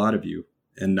ask a lot of you.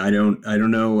 And I don't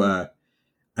know.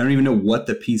 I don't even know what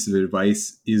the piece of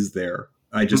advice is there.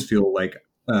 I just feel like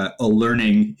a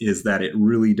learning is that it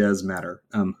really does matter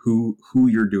who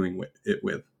you're doing it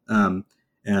with,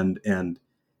 and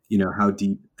you know how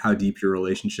deep your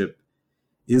relationship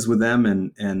is with them,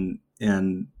 and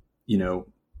you know,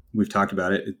 we've talked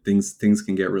about it. Things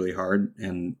can get really hard,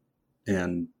 and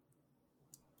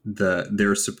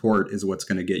their support is what's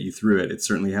going to get you through it. It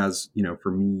certainly has, you know,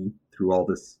 for me through all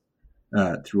this.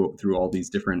 Through all these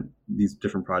different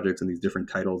projects and these different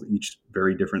titles, each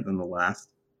very different than the last.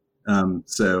 You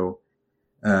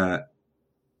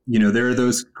know, there are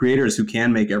those creators who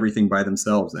can make everything by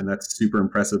themselves, and that's super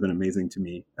impressive and amazing to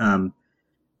me. And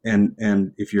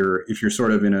if you're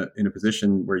sort of in a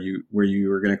position where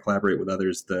you are going to collaborate with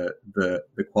others, the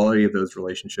quality of those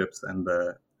relationships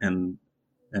and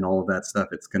all of that stuff,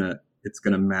 it's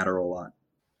gonna matter a lot.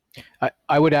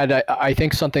 I would add, I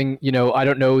think something, you know, I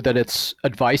don't know that it's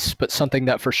advice, but something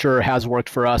that for sure has worked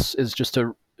for us is just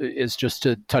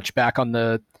to touch back on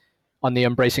the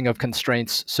embracing of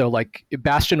constraints. So like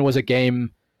Bastion was a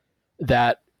game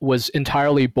that was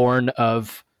entirely born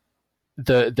of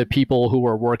the people who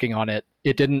were working on it.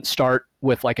 It didn't start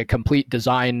with like a complete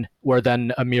design where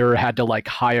then Amir had to like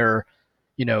hire,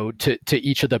 you know, to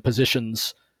each of the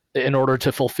positions in order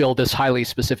to fulfill this highly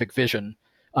specific vision.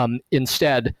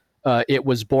 Instead, it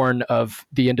was born of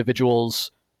the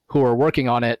individuals who are working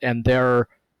on it and their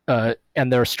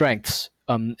strengths.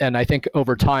 And I think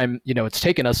over time, you know, it's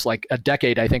taken us like a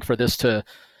decade, I think, for this to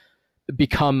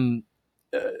become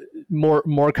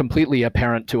more completely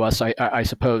apparent to us, I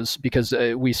suppose, because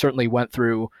we certainly went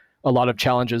through a lot of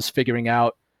challenges figuring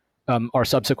out our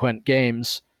subsequent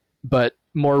games. But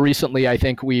more recently, I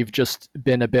think we've just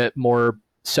been a bit more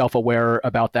self-aware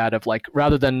about that, of like,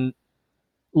 rather than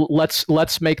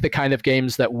let's make the kind of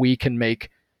games that we can make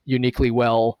uniquely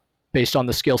well based on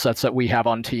the skill sets that we have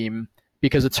on team,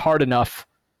 because it's hard enough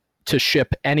to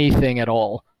ship anything at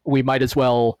all. We might as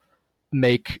well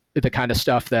make the kind of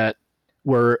stuff that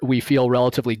we feel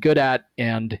relatively good at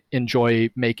and enjoy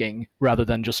making, rather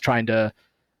than just trying to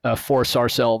force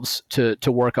ourselves to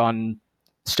work on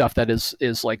stuff that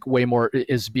is like way more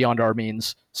is beyond our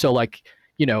means. So like,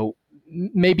 you know,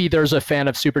 maybe there's a fan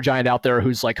of Supergiant out there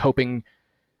who's like hoping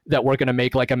that we're going to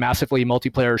make like a massively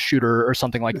multiplayer shooter or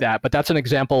something like that. But that's an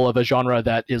example of a genre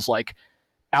that is like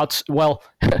well,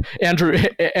 Andrew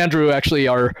actually,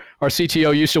 our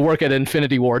CTO, used to work at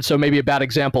Infinity Ward, so maybe a bad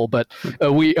example, but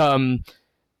we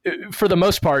for the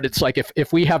most part, it's like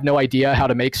if we have no idea how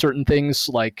to make certain things,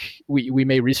 like we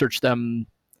may research them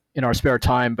in our spare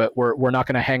time, but we're not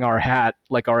going to hang our hat,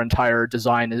 like our entire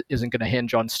design isn't going to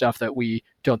hinge on stuff that we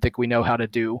don't think we know how to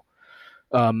do.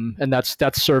 And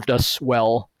that's served us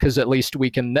well, because at least we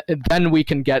can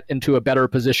get into a better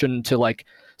position to like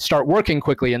start working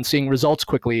quickly and seeing results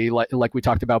quickly, like we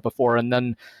talked about before. And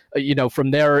then, you know,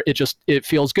 from there, it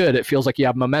feels good. It feels like you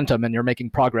have momentum and you're making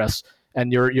progress,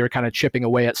 and you're kind of chipping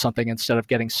away at something instead of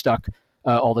getting stuck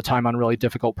all the time on really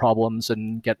difficult problems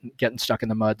and getting stuck in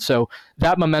the mud. So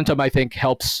that momentum, I think,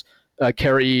 helps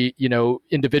carry, you know,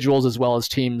 individuals as well as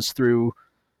teams through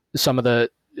some of the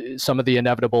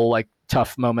inevitable like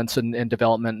tough moments in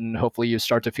development, and hopefully you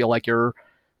start to feel like you're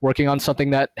working on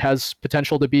something that has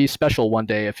potential to be special one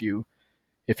day if you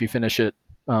finish it.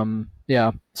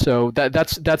 Yeah, so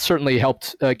that's certainly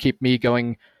helped keep me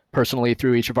going personally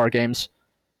through each of our games.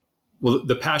 Well,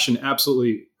 the passion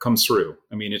absolutely comes through.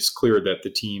 I mean, it's clear that the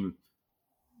team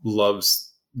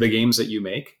loves the games that you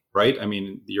make, right? I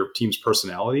mean, your team's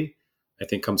personality, I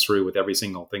think, comes through with every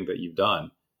single thing that you've done.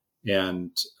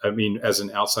 And I mean, as an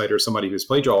outsider, somebody who's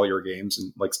played all your games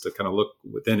and likes to kind of look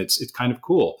within, it's kind of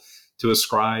cool to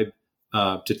ascribe,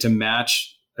 to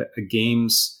match a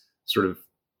game's sort of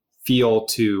feel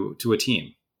to a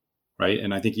team, right?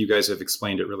 And I think you guys have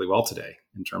explained it really well today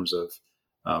in terms of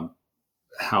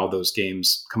how those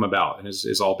games come about, and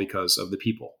is all because of the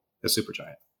people at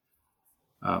Supergiant.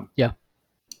 Yeah,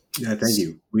 thank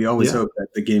you. We always hope that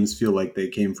the games feel like they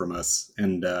came from us,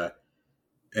 and that,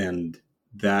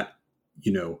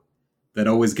 that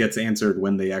always gets answered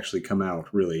when they actually come out,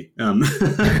 really. So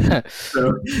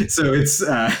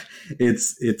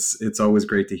it's always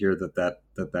great to hear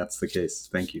that's the case.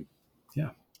 Thank you. Yeah.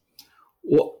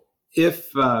 Well,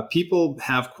 if people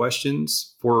have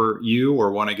questions for you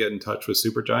or want to get in touch with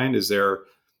Supergiant,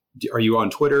 are you on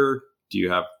Twitter? Do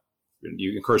you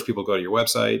encourage people to go to your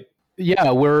website?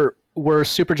 Yeah, we're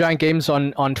Supergiant Games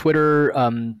on Twitter.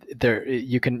 There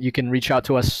you can reach out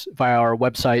to us via our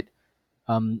website.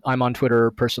 I'm on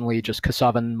Twitter personally, just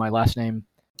Kasavin, my last name.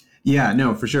 Yeah,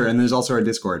 no, for sure. And there's also our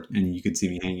Discord, and you can see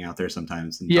me hanging out there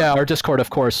sometimes. Yeah, our Discord, of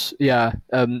course. Yeah,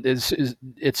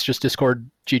 it's just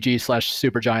Discord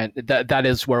GG/Supergiant. That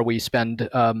is where we spend.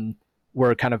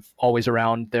 We're kind of always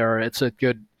around there. It's a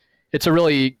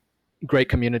really great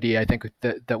community, I think,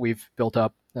 that we've built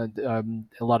up.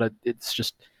 It's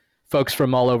just folks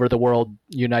from all over the world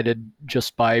united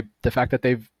just by the fact that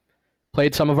they've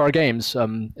played some of our games,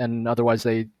 and otherwise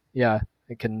they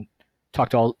can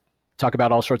talk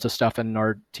about all sorts of stuff, and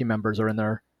our team members are in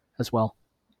there as well.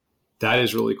 That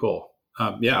is really cool.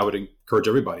 I would encourage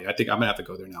everybody. I think I'm gonna have to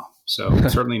go there now. So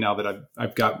certainly now that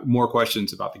I've got more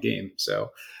questions about the game. So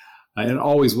and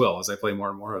always will as I play more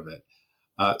and more of it.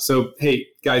 So hey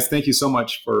guys, thank you so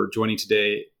much for joining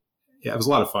today. Yeah, it was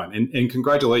a lot of fun, and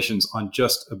congratulations on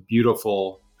just a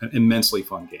beautiful, immensely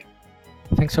fun game.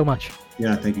 Thanks so much.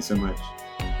 Yeah, thank you so much.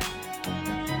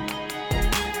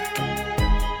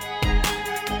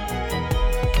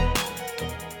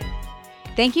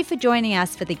 Thank you for joining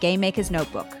us for the Game Maker's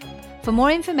Notebook. For more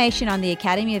information on the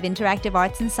Academy of Interactive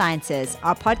Arts and Sciences,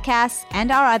 our podcasts, and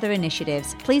our other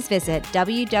initiatives, please visit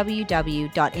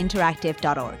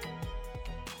www.interactive.org.